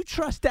you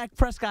trust Dak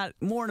Prescott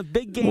more in a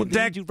big game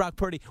than you do Brock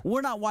Purdy,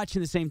 we're not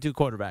watching the same two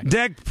quarterbacks.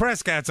 Dak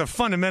Prescott's a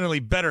fundamentally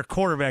better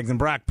quarterback than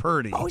Brock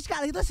Purdy. Oh,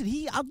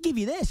 I'll give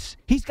you this.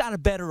 He's got a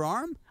better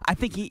arm. I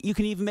think you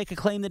can even make a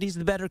claim that he's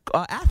the better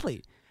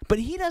athlete. But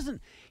he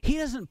doesn't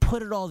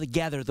put it all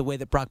together the way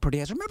that Brock Purdy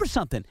has. Remember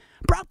something.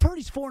 Brock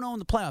Purdy's 4-0 in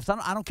the playoffs.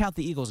 I don't count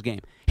the Eagles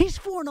game. He's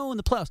 4-0 in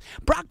the playoffs.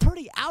 Brock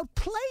Purdy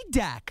outplayed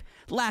Dak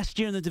last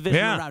year in the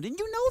divisional round. And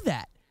you know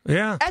that.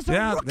 Yeah. As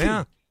a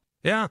rookie.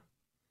 Yeah.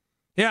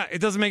 It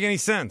doesn't make any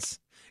sense.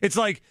 It's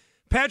like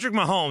Patrick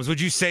Mahomes,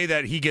 would you say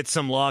that he gets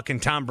some luck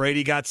and Tom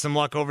Brady got some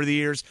luck over the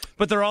years?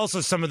 But they're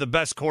also some of the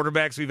best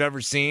quarterbacks we've ever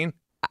seen.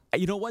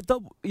 You know what,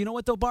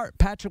 though, Bart?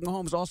 Patrick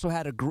Mahomes also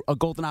had a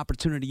golden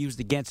opportunity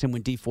used against him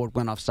when D Ford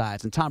went off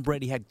sides. And Tom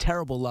Brady had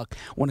terrible luck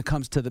when it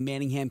comes to the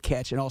Manningham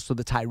catch and also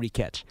the Tyree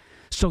catch.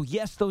 So,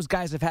 yes, those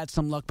guys have had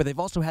some luck, but they've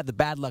also had the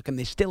bad luck, and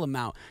they still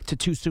amount to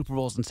 2 Super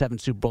Bowls and 7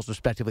 Super Bowls,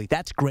 respectively.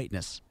 That's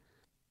greatness.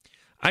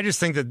 I just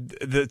think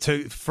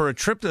that for a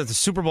trip to the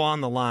Super Bowl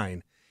on the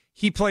line,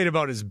 he played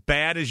about as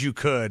bad as you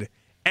could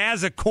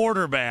as a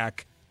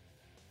quarterback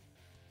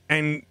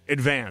and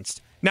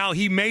advanced. Now,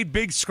 he made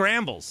big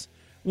scrambles.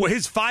 Well,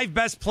 his 5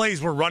 best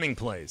plays were running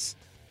plays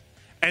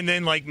and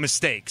then,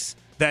 mistakes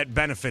that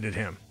benefited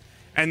him.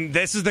 And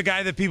this is the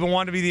guy that people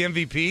want to be the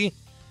MVP?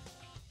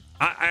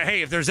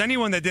 Hey, if there's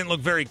anyone that didn't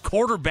look very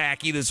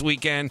quarterbacky this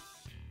weekend,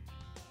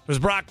 it was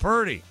Brock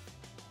Purdy.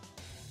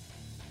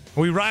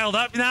 Are we riled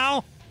up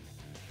now?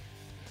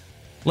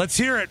 Let's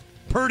hear it,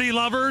 Purdy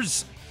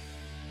lovers.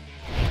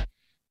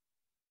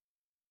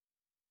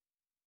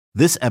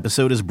 This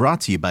episode is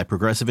brought to you by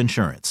Progressive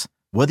Insurance.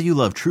 Whether you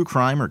love true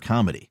crime or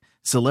comedy,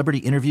 celebrity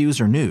interviews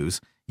or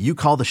news, you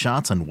call the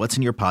shots on what's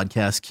in your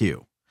podcast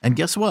queue. And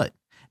guess what?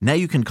 Now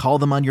you can call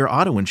them on your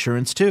auto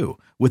insurance too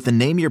with the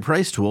Name Your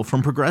Price tool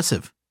from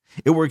Progressive.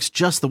 It works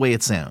just the way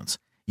it sounds.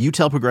 You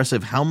tell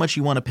Progressive how much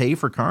you want to pay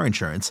for car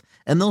insurance,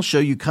 and they'll show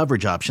you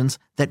coverage options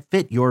that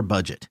fit your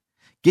budget.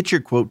 Get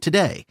your quote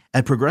today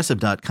at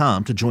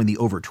Progressive.com to join the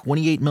over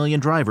 28 million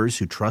drivers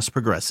who trust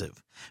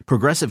Progressive.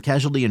 Progressive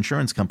Casualty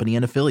Insurance Company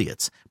and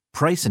Affiliates.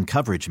 Price and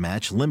coverage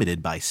match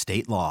limited by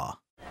state law.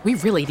 We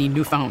really need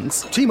new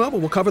phones. T-Mobile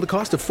will cover the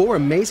cost of 4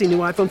 amazing new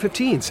iPhone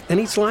 15s, and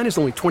each line is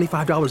only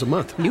 $25 a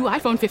month. New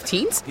iPhone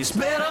 15s? It's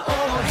better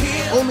over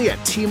here. Only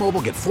at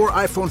T-Mobile, get 4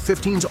 iPhone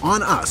 15s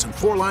on us and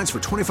 4 lines for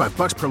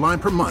 $25 per line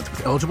per month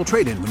with eligible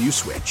trade-in when you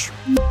switch.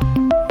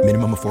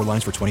 Minimum of 4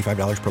 lines for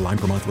 $25 per line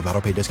per month with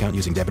autopay discount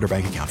using debit or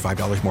bank account.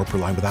 $5 more per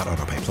line without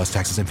autopay, plus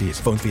taxes and fees.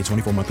 Phone fee at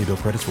 24 monthly bill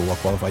credits for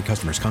well-qualified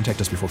customers. Contact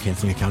us before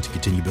canceling account to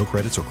continue bill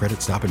credits or credit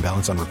stop and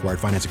balance on required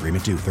finance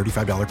agreement due.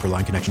 $35 per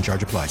line connection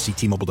charge applies. See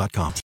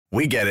T-Mobile.com.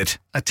 We get it.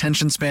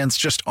 Attention spans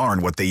just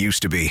aren't what they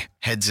used to be.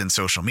 Heads in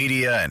social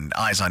media and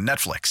eyes on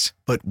Netflix.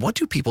 But what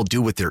do people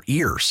do with their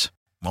ears?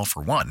 Well,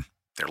 for one,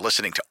 they're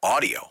listening to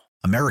audio.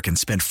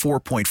 Americans spend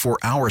 4.4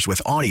 hours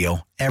with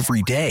audio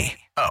every day.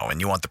 Oh,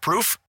 and you want the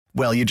proof?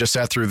 Well, you just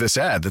sat through this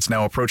ad that's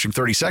now approaching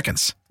 30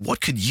 seconds.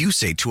 What could you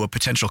say to a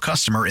potential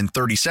customer in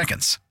 30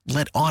 seconds?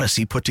 Let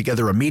Odyssey put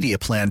together a media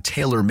plan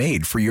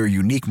tailor-made for your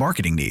unique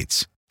marketing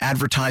needs.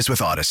 Advertise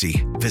with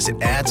Odyssey.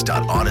 Visit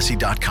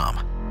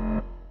ads.odyssey.com.